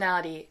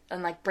personality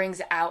and, like,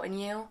 brings it out in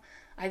you.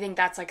 I think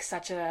that's, like,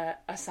 such a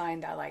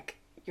sign that, like,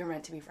 you're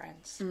meant to be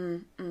friends.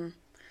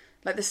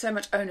 Like, there's so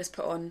much onus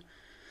put on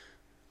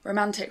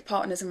romantic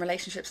partners and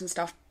relationships and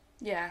stuff.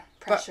 Yeah,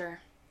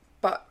 pressure.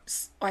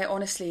 But I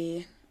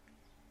honestly,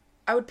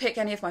 I would pick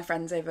any of my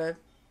friends over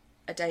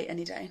a date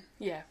any day.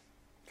 Yeah,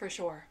 for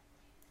sure.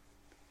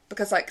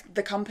 Because, like,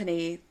 the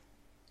company,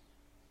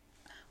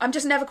 I'm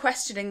just never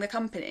questioning the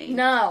company.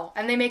 No,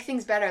 and they make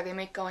things better. They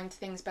make going to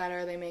things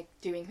better. They make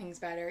doing things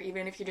better.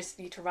 Even if you just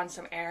need to run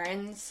some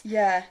errands.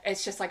 Yeah.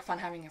 It's just, like, fun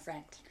having a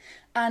friend.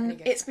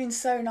 And it's been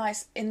so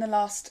nice. In the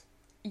last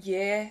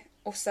year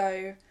or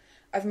so,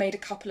 I've made a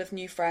couple of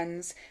new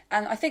friends.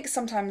 And I think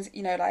sometimes,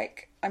 you know,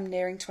 like, I'm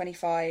nearing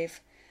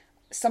 25.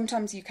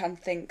 Sometimes you can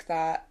think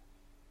that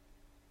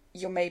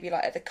you're maybe,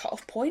 like, at the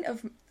cut-off point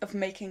of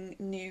making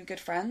new good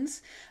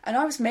friends. And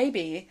I was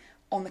maybe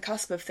on the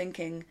cusp of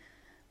thinking,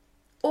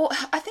 or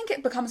I think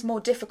it becomes more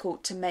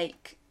difficult to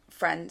make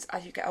friends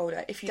as you get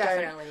older if you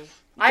Definitely. don't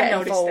get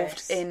I've involved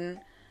this.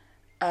 in,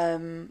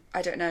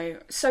 I don't know,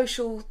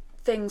 social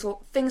things or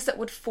things that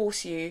would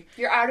force you.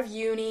 You're out of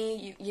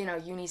uni, you know,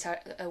 uni's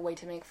a way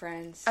to make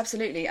friends.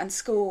 Absolutely. And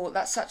school,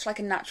 that's such, like,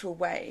 a natural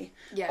way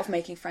of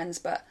making friends.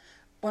 But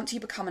once you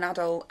become an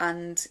adult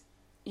and,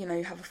 you know,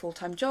 you have a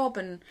full-time job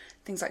and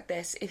things like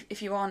this,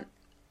 if you aren't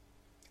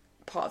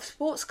part of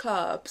sports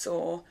clubs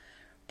or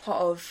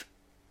part of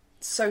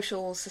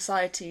social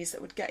societies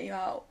that would get you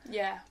out,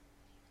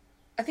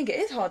 I think it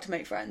is hard to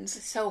make friends.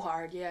 It's so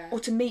hard, yeah. Or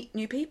to meet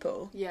new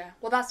people. Yeah.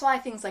 Well, that's why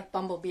things like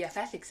Bumble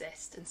BFF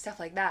exist and stuff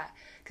like that.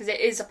 Because it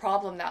is a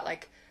problem that,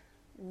 like,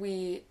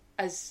 we,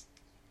 as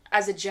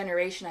a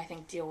generation, I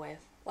think, deal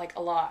with, like,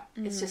 a lot.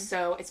 It's just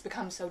so, it's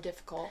become so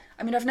difficult.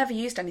 I mean, I've never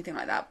used anything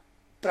like that.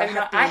 But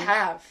I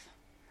have.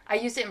 I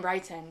used it in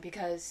Brighton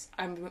because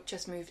I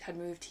had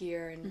moved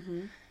here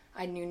and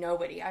I knew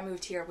nobody. I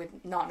moved here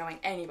with not knowing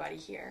anybody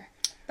here.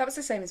 That was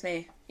the same as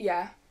me.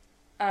 Yeah.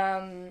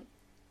 And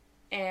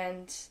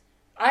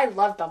I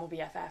love Bumble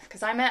BFF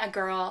because I met a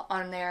girl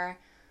on there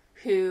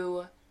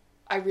who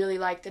I really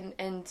liked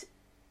and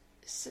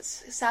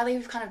sadly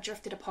we've kind of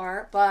drifted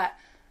apart, but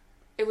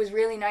it was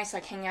really nice,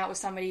 like, hanging out with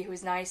somebody who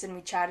was nice and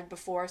we chatted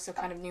before, so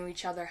kind of knew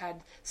each other,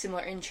 had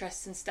similar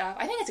interests and stuff.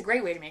 I think it's a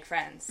great way to make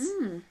friends.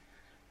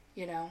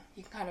 You know,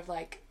 you can kind of,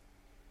 like,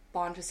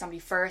 bond with somebody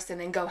first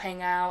and then go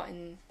hang out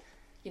and,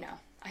 you know,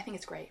 I think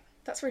it's great.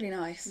 That's really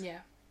nice. Yeah.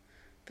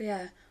 But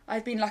yeah,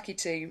 I've been lucky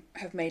to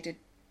have made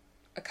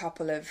a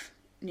couple of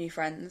new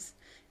friends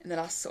in the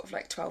last sort of,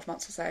 like, 12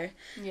 months or so.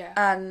 Yeah.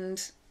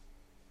 And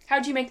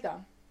how'd you make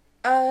them?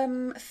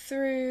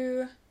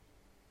 Through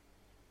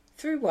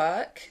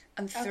work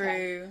and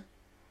through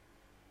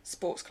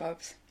sports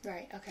clubs.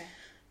 Right, okay.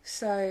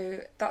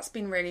 So that's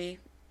been really,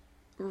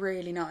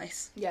 really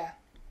nice. Yeah.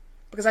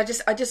 Because I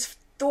just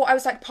thought I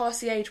was, like,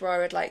 past the age where I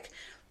would, like,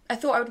 I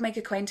thought I would make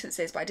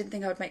acquaintances, but I didn't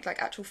think I would make,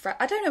 like, actual friends.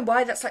 I don't know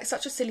why, that's, like,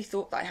 such a silly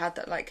thought that I had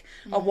that, like,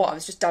 oh, what, I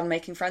was just done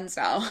making friends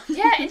now.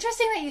 Yeah,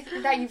 interesting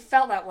that you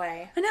felt that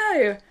way. I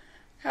know.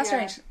 How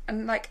strange.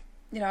 And, like,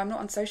 you know, I'm not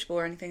unsociable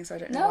or anything, so I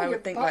don't know why I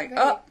would think, like, great.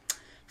 oh,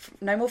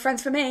 no more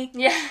friends for me.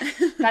 Yeah,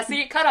 that's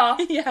the cutoff.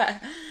 Yeah.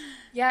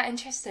 Yeah,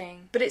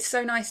 interesting. But it's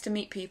so nice to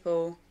meet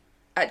people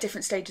at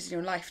different stages in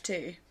your life,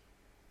 too.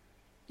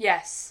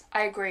 Yes,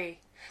 I agree.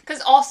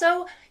 Because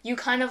also, you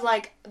kind of,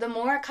 like, the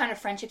more kind of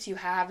friendships you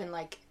have and,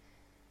 like,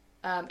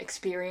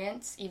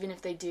 experience, even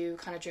if they do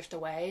kind of drift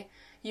away,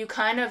 you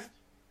kind of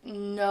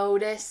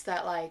notice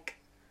that, like,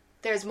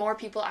 there's more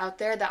people out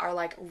there that are,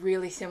 like,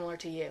 really similar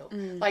to you.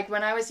 Like,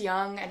 when I was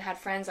young and had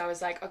friends, I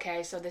was like,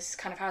 okay, so this is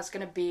kind of how it's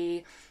gonna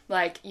be.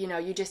 Like, you know,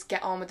 you just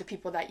get on with the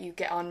people that you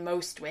get on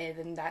most with,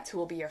 and that's who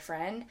will be your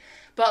friend.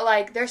 But,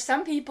 like, there's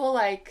some people,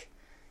 like,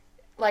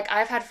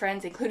 I've had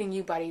friends, including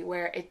you, buddy,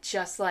 where it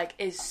just, like,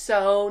 is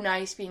so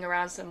nice being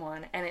around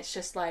someone, and it's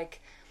just,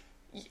 like,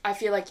 I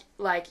feel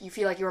like you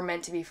feel like you were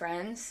meant to be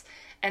friends.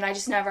 And I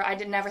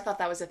never thought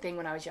that was a thing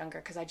when I was younger,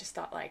 because I just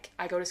thought, like,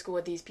 I go to school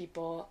with these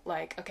people,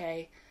 like,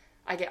 okay,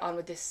 I get on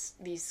with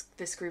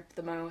this group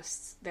the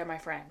most, they're my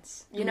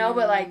friends, you know?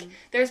 But, like,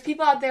 there's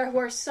people out there who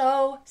are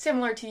so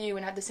similar to you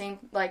and have the same,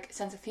 like,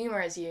 sense of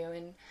humor as you,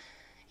 and,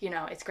 you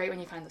know, it's great when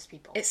you find those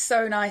people. It's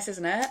so nice,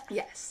 isn't it?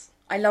 Yes.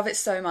 I love it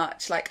so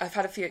much. Like, I've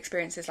had a few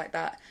experiences like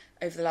that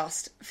over the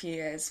last few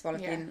years while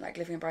I've been, like,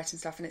 living in Brighton and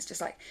stuff, and it's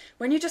just, like,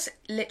 when you just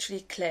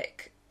literally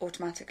click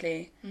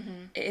automatically,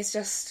 it is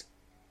just...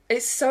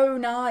 It's so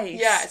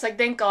nice. Yeah, it's like,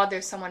 thank God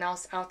there's someone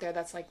else out there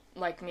that's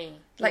like me.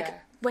 Like,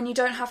 when you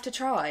don't have to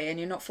try and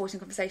you're not forcing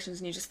conversations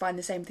and you just find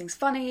the same things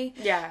funny.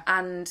 Yeah.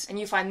 And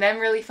you find them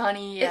really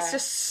funny. Yeah. It's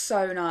just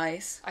so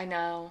nice. I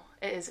know.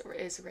 It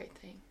is a great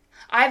thing.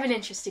 I have an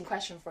interesting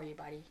question for you,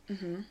 buddy.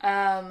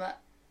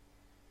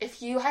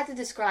 If you had to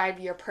describe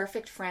your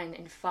perfect friend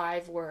in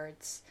 5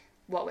 words,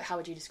 how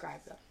would you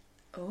describe them?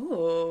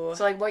 Oh.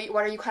 So, like,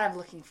 what are you kind of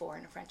looking for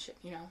in a friendship,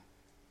 you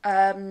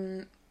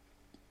know?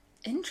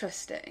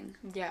 Interesting.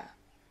 Yeah.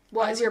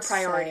 What is your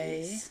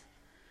priorities?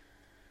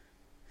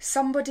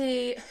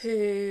 Somebody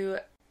who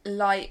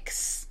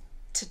likes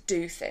to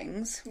do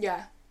things.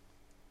 Yeah.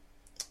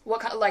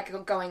 What kind of,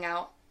 like, going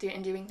out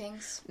and doing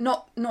things?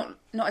 Not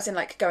as in,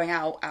 like, going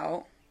out,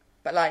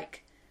 but,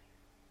 like...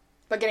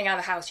 But getting out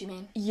of the house, you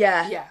mean?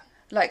 Yeah. Yeah.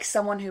 Like,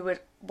 someone who would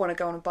want to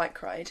go on a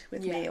bike ride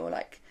with me, or,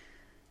 like...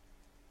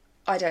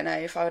 I don't know,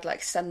 if I would,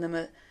 like, send them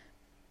an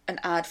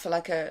ad for,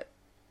 like, a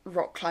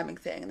rock climbing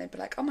thing, and they'd be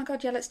like, oh my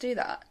god, yeah, let's do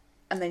that.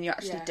 And then you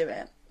actually do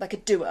it. Like a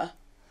doer.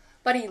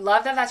 Buddy,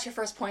 love that that's your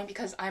first point,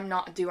 because I'm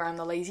not a doer. I'm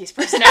the laziest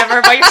person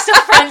ever, but you're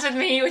still friends with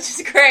me, which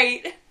is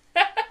great.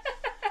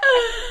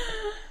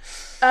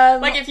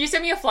 Like, if you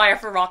send me a flyer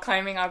for rock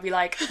climbing, I'll be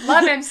like,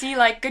 love MC,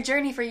 like, good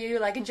journey for you,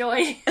 like,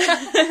 enjoy.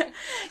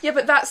 Yeah,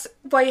 but that's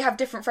why you have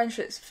different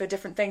friendships for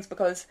different things,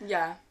 because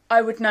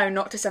I would know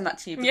not to send that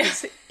to you,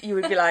 because you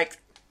would be like,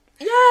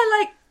 yeah,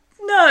 like,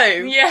 no.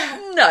 Yeah.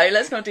 No,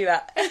 let's not do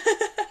that.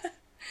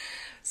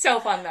 So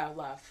fun, though,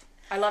 love.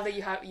 I love that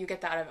you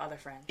get that out of other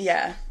friends.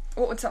 Yeah.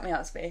 What would something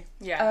else be?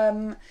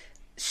 Yeah.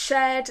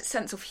 Shared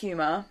sense of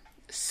humour.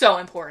 So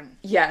important.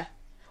 Yeah.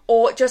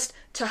 Or just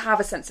to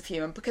have a sense of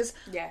humour, because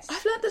yes.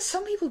 I've learned that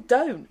some people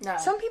don't. No.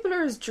 Some people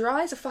are as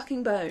dry as a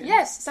fucking bone.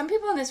 Yes, some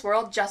people in this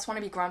world just want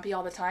to be grumpy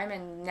all the time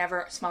and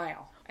never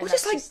smile. And or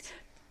just, like,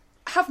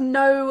 have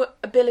no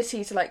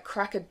ability to, like,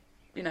 crack a,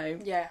 you know,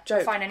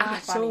 joke find anything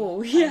at funny.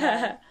 all.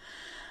 Yeah.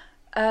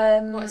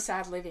 What a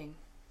sad living.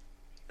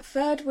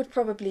 Third would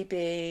probably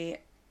be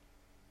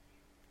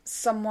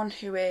someone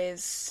who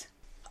is...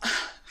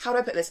 How do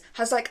I put this?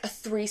 Has, like, a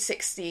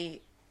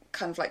 360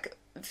 kind of, like,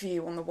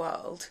 view on the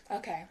world.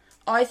 Okay.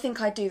 I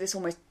think I do this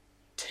almost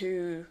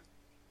too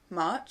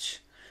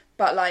much,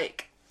 but,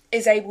 like,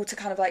 is able to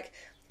kind of, like...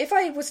 If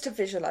I was to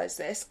visualise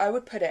this, I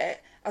would put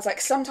it as, like,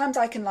 sometimes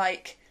I can,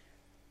 like...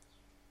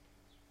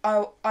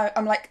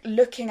 I'm, like,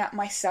 looking at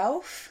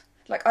myself.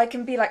 Like, I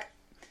can be, like...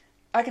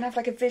 I can have,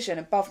 like, a vision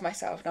above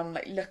myself, and I'm,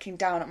 like, looking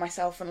down at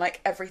myself and, like,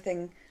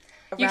 everything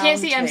around me. You can't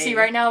see MC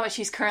right now, but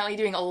she's currently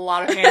doing a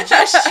lot of hand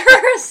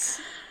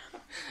gestures.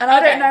 And I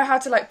don't know how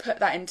to, like, put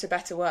that into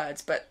better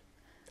words, but...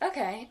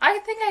 Okay. I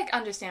think I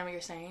understand what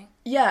you're saying.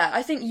 Yeah,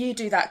 I think you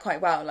do that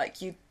quite well.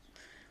 Like, you...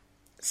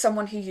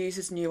 Someone who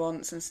uses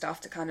nuance and stuff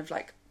to kind of,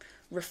 like,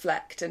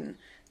 reflect and,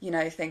 you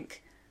know,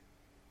 think...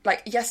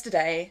 Like,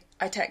 yesterday,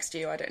 I texted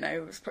you, I don't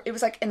know, it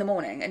was, like, in the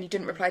morning, and you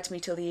didn't reply to me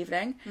till the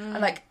evening.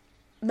 And, like...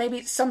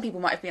 Maybe some people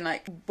might have been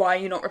like, why are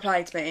you not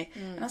replying to me?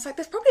 And I was like,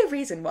 there's probably a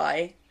reason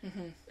why.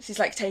 She's,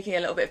 like, taking a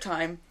little bit of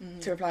time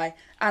to reply.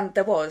 And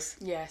there was.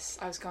 Yes,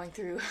 I was going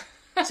through.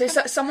 So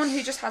someone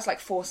who just has, like,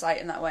 foresight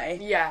in that way.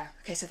 Yeah.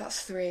 Okay, so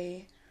that's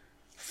 3,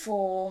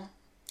 4...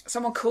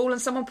 Someone cool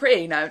and someone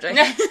pretty. No, don't.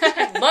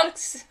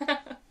 Looks.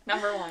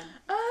 Number 1.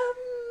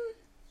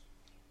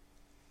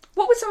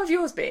 What would some of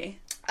yours be?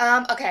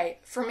 Okay,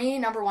 for me,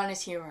 number 1 is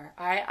humor.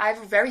 I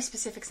have a very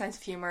specific sense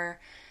of humor,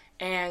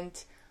 and...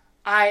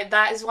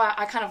 that is why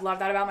I kind of love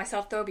that about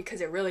myself, though, because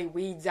it really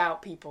weeds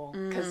out people.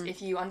 Because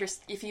if you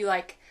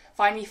like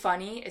find me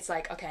funny, it's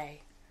like,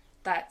 okay,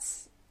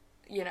 that's,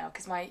 you know,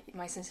 because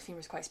my sense of humor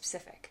is quite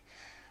specific.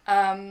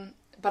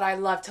 But I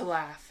love to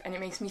laugh, and it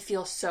makes me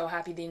feel so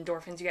happy. The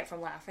endorphins you get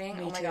from laughing,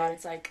 Me oh my too. god,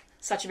 it's like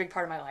such a big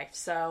part of my life.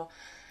 So,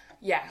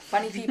 yeah,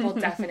 funny people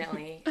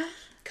definitely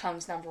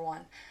comes number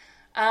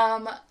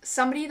 1.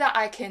 Somebody that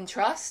I can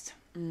trust.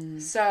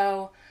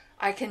 So.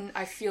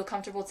 I feel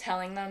comfortable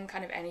telling them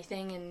kind of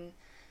anything, and,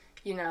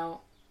 you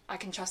know, I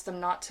can trust them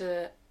not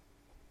to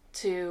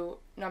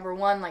number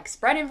 1, like,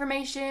 spread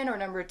information, or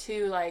number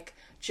 2, like,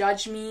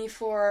 judge me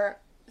for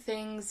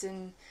things,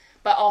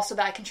 but also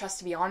that I can trust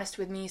to be honest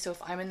with me. So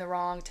if I'm in the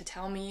wrong, to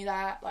tell me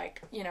that,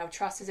 like, you know,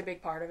 trust is a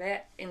big part of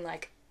it in,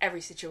 like,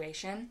 every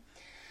situation.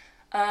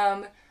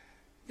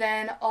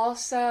 Then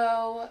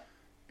also...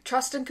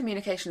 Trust and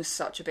communication is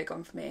such a big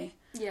one for me.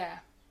 Yeah.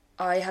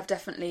 I have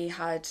definitely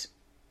had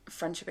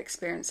friendship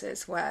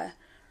experiences where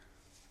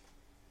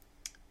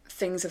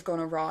things have gone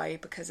awry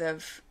because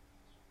of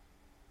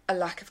a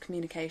lack of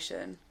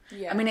communication.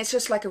 Yeah. I mean, it's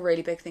just like a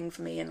really big thing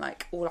for me in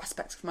like all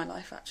aspects of my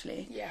life,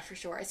 actually. Yeah, for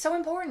sure. It's so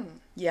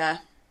important. Yeah.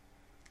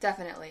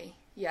 Definitely.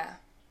 Yeah.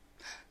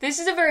 This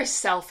is a very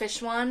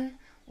selfish one,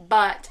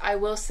 but I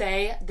will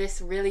say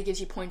this really gives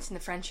you points in the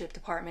friendship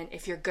department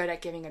if you're good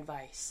at giving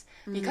advice.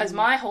 Because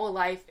my whole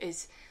life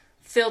is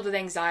filled with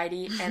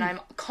anxiety, and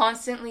I'm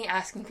constantly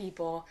asking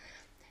people,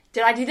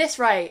 did I do this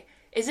right?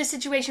 Is this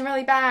situation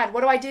really bad? What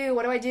do I do?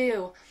 What do I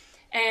do?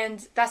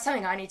 And that's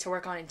something I need to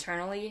work on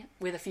internally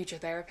with a future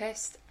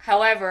therapist.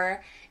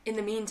 However, in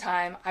the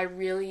meantime, I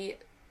really,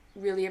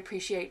 really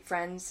appreciate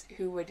friends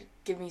who would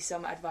give me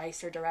some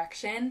advice or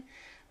direction,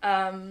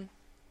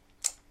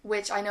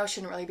 which I know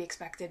shouldn't really be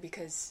expected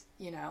because,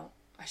 you know,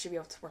 I should be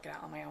able to work it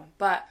out on my own.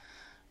 But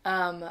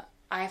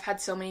I've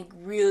had so many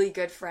really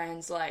good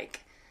friends, like,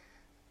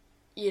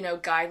 you know,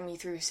 guide me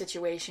through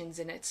situations,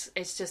 and it's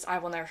just, I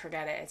will never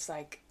forget it. It's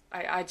like,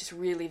 I just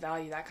really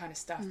value that kind of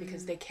stuff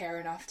because they care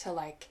enough to,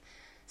 like,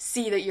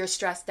 see that you're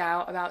stressed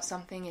out about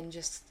something, and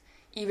just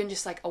even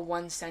just like a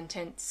one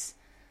sentence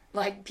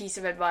like piece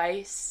of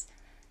advice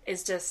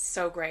is just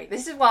so great.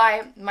 This is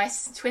why my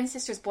twin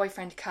sister's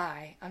boyfriend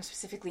Kai, I'm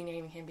specifically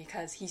naming him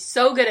because he's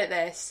so good at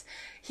this.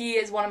 He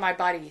is one of my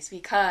buddies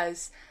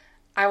because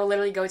I will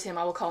literally go to him,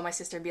 I will call my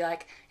sister and be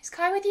like, is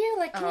Kai with you?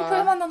 Like, can you put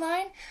him on the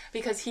line?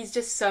 Because he's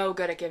just so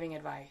good at giving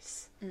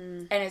advice.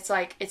 And it's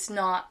like, it's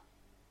not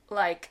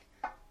like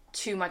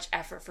too much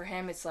effort for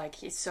him. It's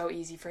like, it's so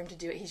easy for him to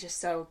do it. He's just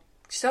so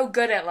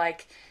good at,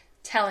 like,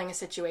 telling a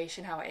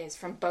situation how it is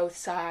from both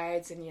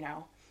sides, and, you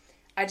know,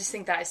 I just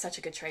think that is such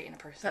a good trait in a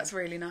person. That's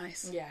really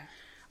nice. Yeah.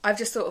 I've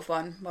just thought of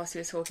one whilst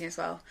you were talking as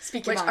well.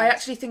 Speaking which mind. I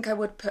actually think I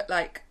would put,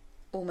 like,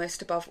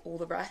 almost above all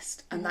the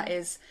rest, and that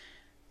is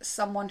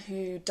someone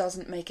who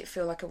doesn't make it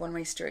feel like a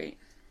one-way street.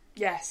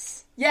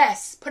 Yes.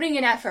 Yes! Putting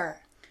in effort.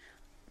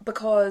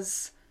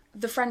 Because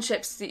the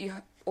friendships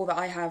that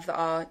I have that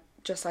are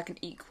just like an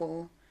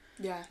equal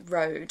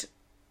road,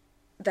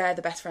 they're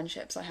the best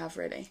friendships I have,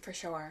 really. For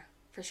sure.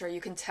 For sure.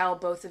 You can tell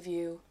both of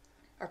you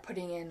are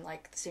putting in,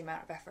 like, the same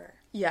amount of effort.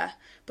 Yeah,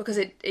 because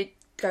it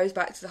goes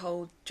back to the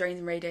whole drains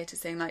and radiators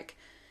thing. Like,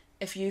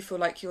 if you feel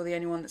like you're the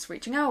only one that's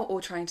reaching out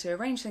or trying to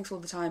arrange things all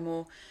the time,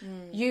 or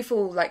you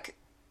feel like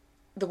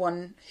the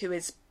one who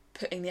is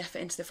putting the effort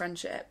into the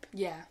friendship,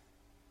 yeah,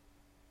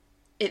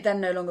 it then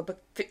no longer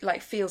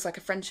like feels like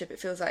a friendship. It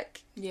feels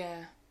like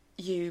yeah,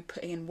 you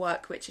putting in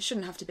work, which it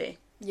shouldn't have to be.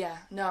 Yeah,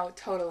 no,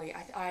 totally.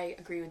 I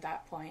agree with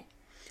that point.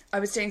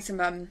 I was doing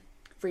some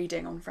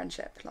reading on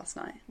friendship last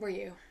night. Were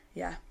you?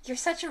 Yeah. You're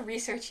such a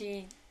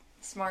researchy,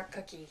 smart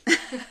cookie.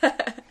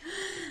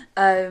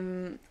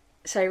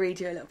 Shall I read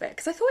you a little bit?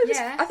 Because I thought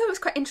it was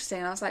quite interesting,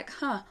 and I was like,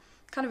 kind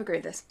of agree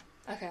with this.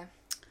 Okay.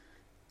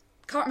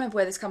 Can't remember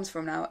where this comes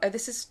from now. Oh,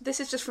 this is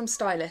just from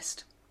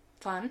Stylist.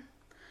 Fun.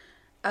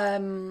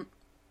 On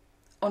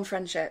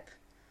friendship.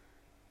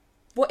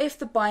 What if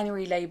the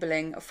binary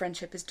labelling of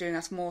friendship is doing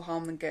us more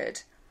harm than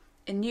good?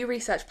 In new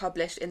research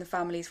published in the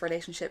Families,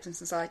 Relationships and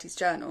Societies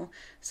journal,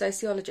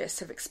 sociologists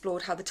have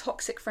explored how the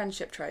toxic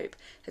friendship trope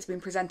has been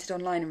presented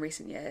online in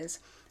recent years,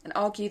 and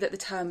argue that the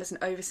term is an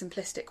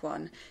oversimplistic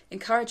one,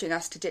 encouraging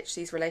us to ditch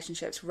these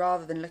relationships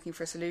rather than looking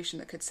for a solution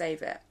that could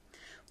save it.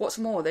 What's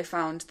more, they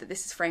found that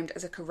this is framed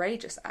as a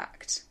courageous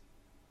act.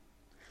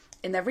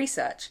 In their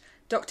research,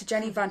 Dr.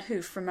 Jenny Van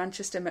Hoof from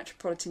Manchester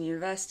Metropolitan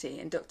University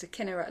and Dr.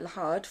 Kinneret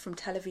Lahad from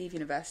Tel Aviv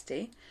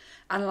University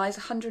analysed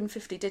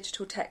 150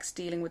 digital texts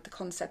dealing with the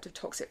concept of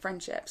toxic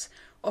friendships,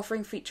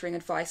 featuring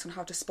advice on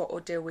how to spot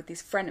or deal with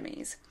these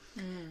frenemies.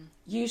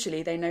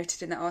 Usually, they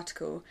noted in the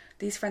article,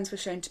 these friends were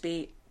shown to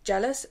be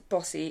jealous,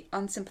 bossy,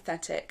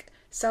 unsympathetic,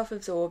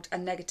 self-absorbed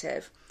and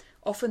negative.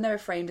 Often they were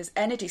framed as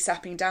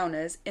energy-sapping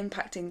downers,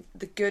 impacting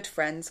the good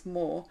friends'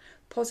 more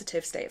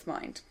positive state of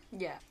mind.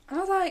 Yeah. And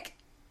I was like,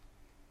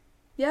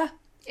 yeah.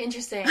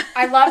 Interesting.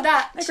 I love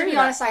that. I To be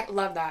honest, I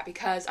love that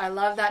because I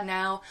love that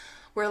now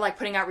we're, like,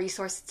 putting out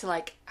resources to,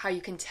 like, how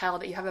you can tell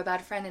that you have a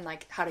bad friend and,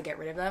 like, how to get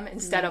rid of them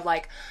instead of,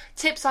 like,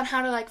 tips on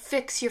how to, like,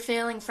 fix your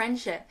failing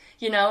friendship.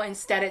 You know,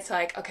 instead it's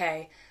like,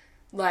 okay,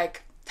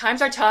 like,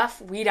 times are tough,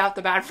 weed out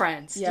the bad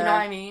friends. Yeah. Do you know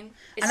what I mean?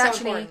 It's and so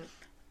actually, important.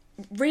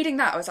 Reading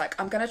that, I was like,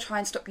 I'm going to try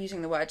and stop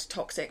using the word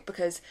toxic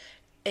because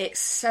it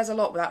says a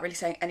lot without really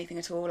saying anything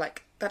at all.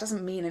 Like, that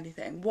doesn't mean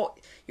anything. What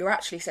you're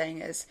actually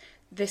saying is,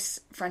 this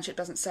friendship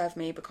doesn't serve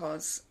me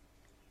because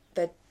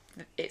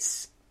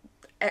it's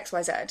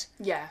XYZ.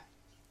 Yeah,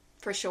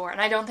 for sure. And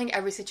I don't think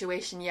every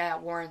situation,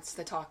 warrants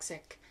the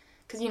toxic.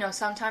 Because, you know,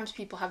 sometimes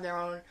people have their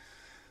own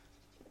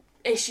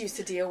issues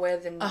to deal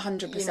with. And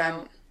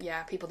 100%. You know,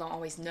 people don't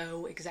always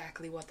know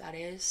exactly what that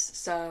is.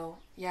 So,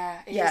 it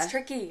is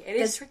tricky. It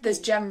is tricky. There's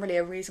generally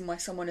a reason why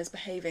someone is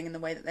behaving in the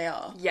way that they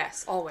are.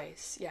 Yes,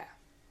 always, yeah.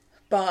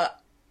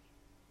 But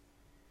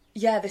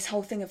yeah, this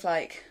whole thing of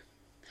like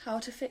how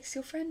to fix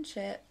your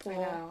friendship. I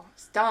know.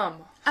 It's dumb.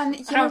 And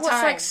you know what's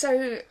like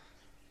so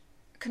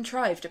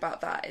contrived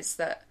about that is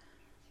that,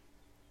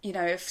 you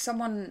know,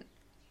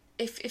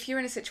 if you're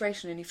in a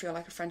situation and you feel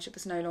like a friendship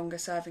is no longer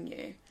serving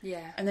you,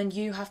 yeah, and then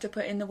you have to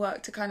put in the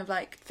work to kind of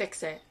like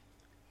fix it,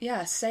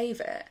 yeah, save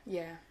it.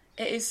 Yeah.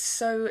 It is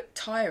so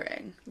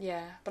tiring.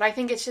 Yeah. But I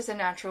think it's just a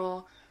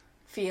natural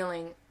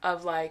feeling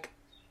of like,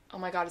 oh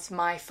my God, it's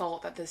my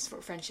fault that this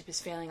friendship is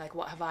failing. Like,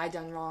 what have I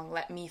done wrong?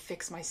 Let me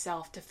fix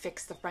myself to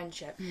fix the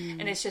friendship.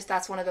 And it's just,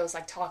 that's one of those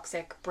like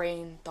toxic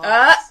brain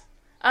thoughts.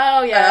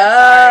 Oh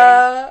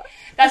yeah, sorry.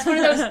 That's one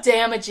of those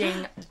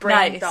damaging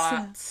brain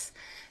thoughts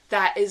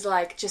that is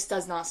like, just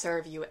does not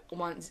serve you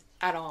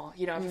at all.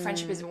 You know, if a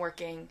friendship isn't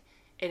working,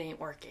 it ain't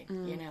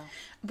working, you know.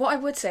 What I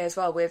would say as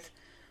well with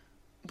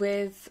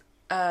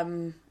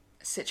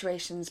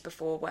situations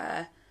before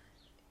where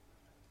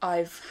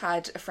I've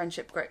had a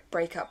friendship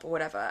breakup or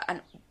whatever,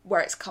 and where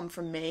it's come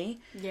from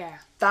me,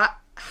 that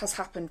has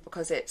happened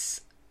because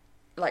it's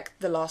like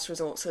the last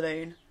resort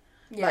saloon.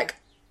 Like,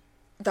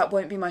 that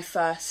won't be my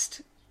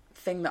first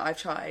thing that I've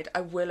tried.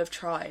 I will have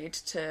tried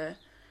to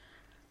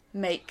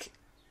make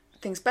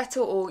things better,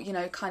 or, you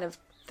know, kind of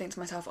think to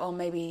myself, oh,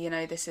 maybe, you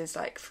know, this is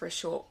like for a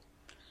short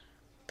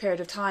period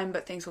of time,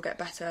 but things will get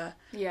better.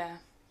 Yeah.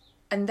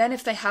 And then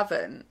if they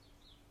haven't,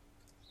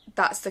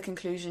 that's the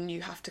conclusion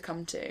you have to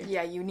come to.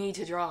 Yeah, you need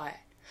to draw it.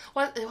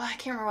 Well, I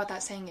can't remember what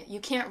that saying is. You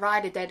can't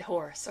ride a dead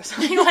horse or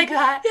something like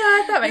that.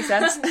 Yeah, that makes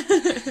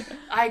sense.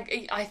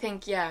 I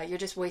think, yeah, you're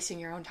just wasting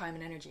your own time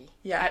and energy.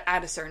 Yeah.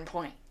 At a certain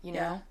point, you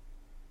know?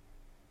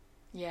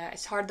 Yeah,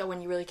 it's hard though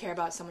when you really care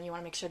about someone, you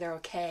want to make sure they're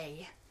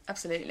okay.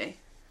 Absolutely.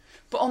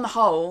 But on the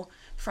whole,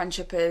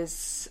 friendship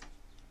is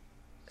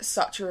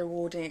such a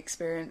rewarding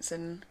experience,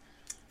 and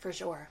for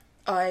sure.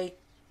 I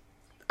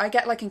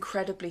get like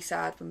incredibly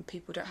sad when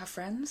people don't have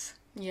friends.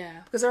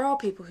 Yeah. Because there are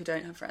people who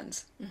don't have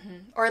friends.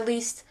 Mm-hmm. Or at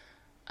least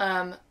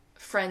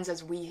friends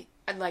as we,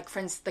 like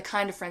friends, the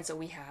kind of friends that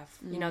we have.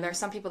 You know, there are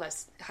some people that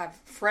have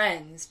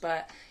friends,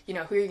 but, you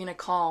know, who are you going to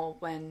call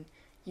when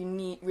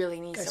you really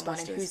need someone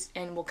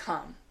and will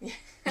come?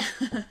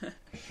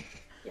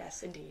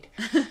 Yes, indeed.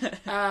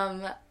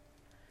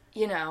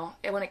 You know,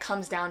 when it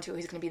comes down to it,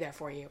 who's going to be there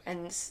for you.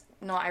 And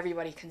not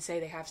everybody can say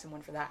they have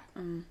someone for that.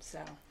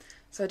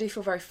 So I do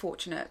feel very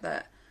fortunate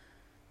that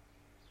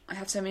I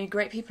have so many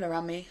great people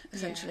around me,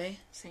 essentially.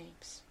 Yeah, same,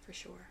 for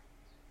sure.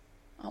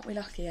 Aren't we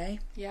lucky, eh?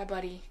 Yeah,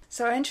 buddy.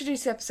 So I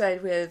introduced the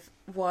episode with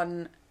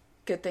one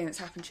good thing that's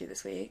happened to you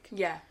this week.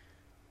 Yeah.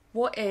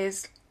 What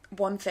is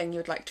one thing you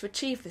would like to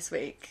achieve this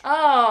week?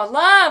 Oh,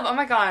 love! Oh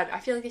my God, I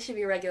feel like this should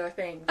be a regular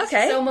thing. This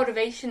is so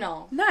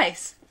motivational.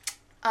 Nice.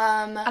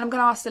 And I'm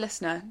going to ask the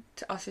listener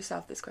to ask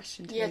yourself this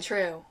question too. Yeah,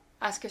 true.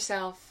 Ask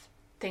yourself,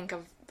 think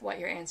of what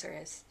your answer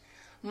is.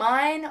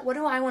 Mine, what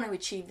do I want to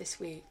achieve this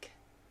week?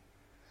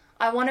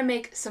 I want to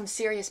make some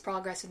serious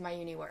progress with my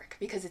uni work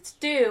because it's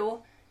due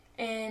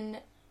in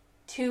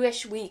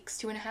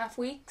 2.5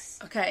 weeks.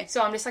 Okay.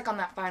 So I'm just like on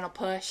that final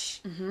push.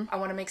 Mm-hmm. I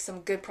want to make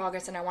some good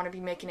progress and I want to be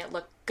making it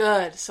look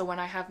good. So when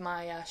I have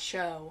my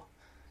show,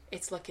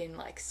 it's looking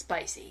like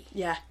spicy.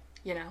 Yeah.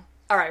 You know?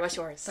 All right, what's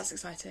yours? That's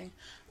exciting.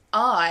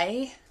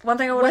 One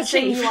thing I want to achieve. What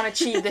thing you want to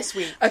achieve this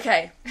week?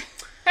 Okay.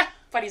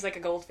 Buddy's like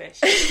a goldfish.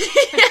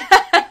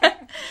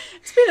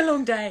 It's been a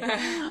long day.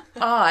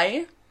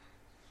 I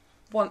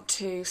want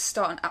to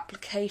start an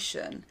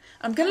application.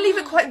 I'm going to leave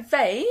it quite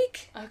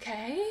vague.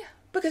 Okay.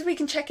 Because we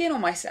can check in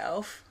on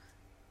myself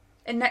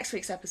in next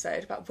week's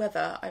episode about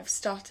whether I've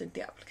started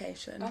the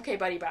application. Okay,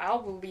 buddy, but I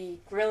will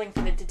be grilling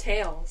for the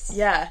details.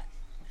 Yeah.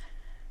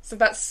 So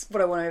that's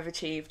what I want to have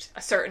achieved.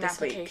 A certain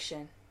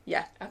application. Week.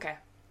 Yeah. Okay.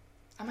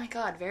 Oh my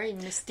God, very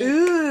mystique.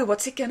 Ooh,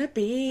 what's it gonna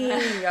be?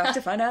 You have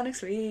to find out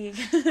next week.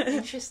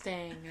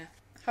 Interesting.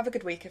 Have a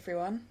good week,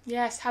 everyone.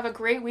 Yes, have a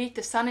great week.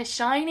 The sun is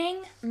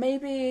shining.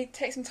 Maybe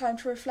take some time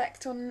to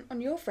reflect on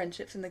your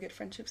friendships and the good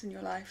friendships in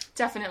your life.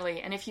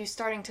 Definitely. And if you're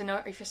starting to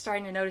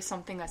notice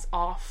something that's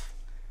off,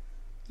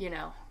 you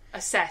know,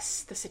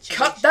 assess the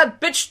situation. Cut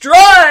that bitch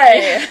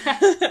dry!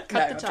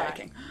 I'm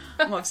joking.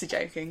 I'm obviously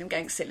joking. I'm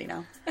getting silly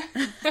now.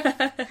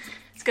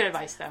 It's good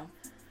advice, though.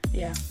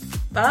 Yeah.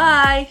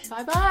 Bye!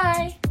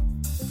 Bye-bye!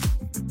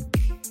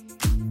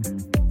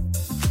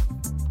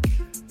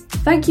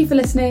 Thank you for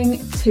listening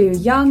to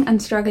Young and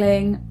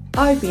Struggling.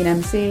 I've been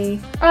MC.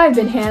 I've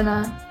been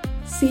Hannah.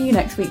 See you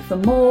next week for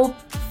more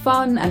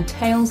fun and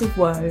tales of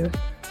woe.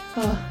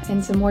 Oh,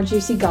 and some more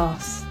juicy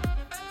goss.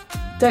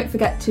 Don't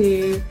forget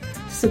to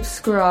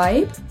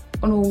subscribe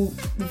on all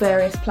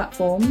various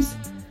platforms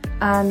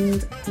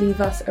and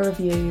leave us a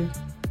review.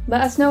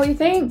 Let us know what you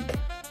think.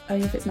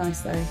 Only if it's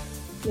nice though.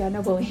 Yeah,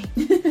 no bullying.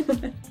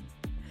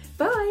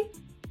 Bye!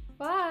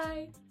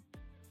 Bye!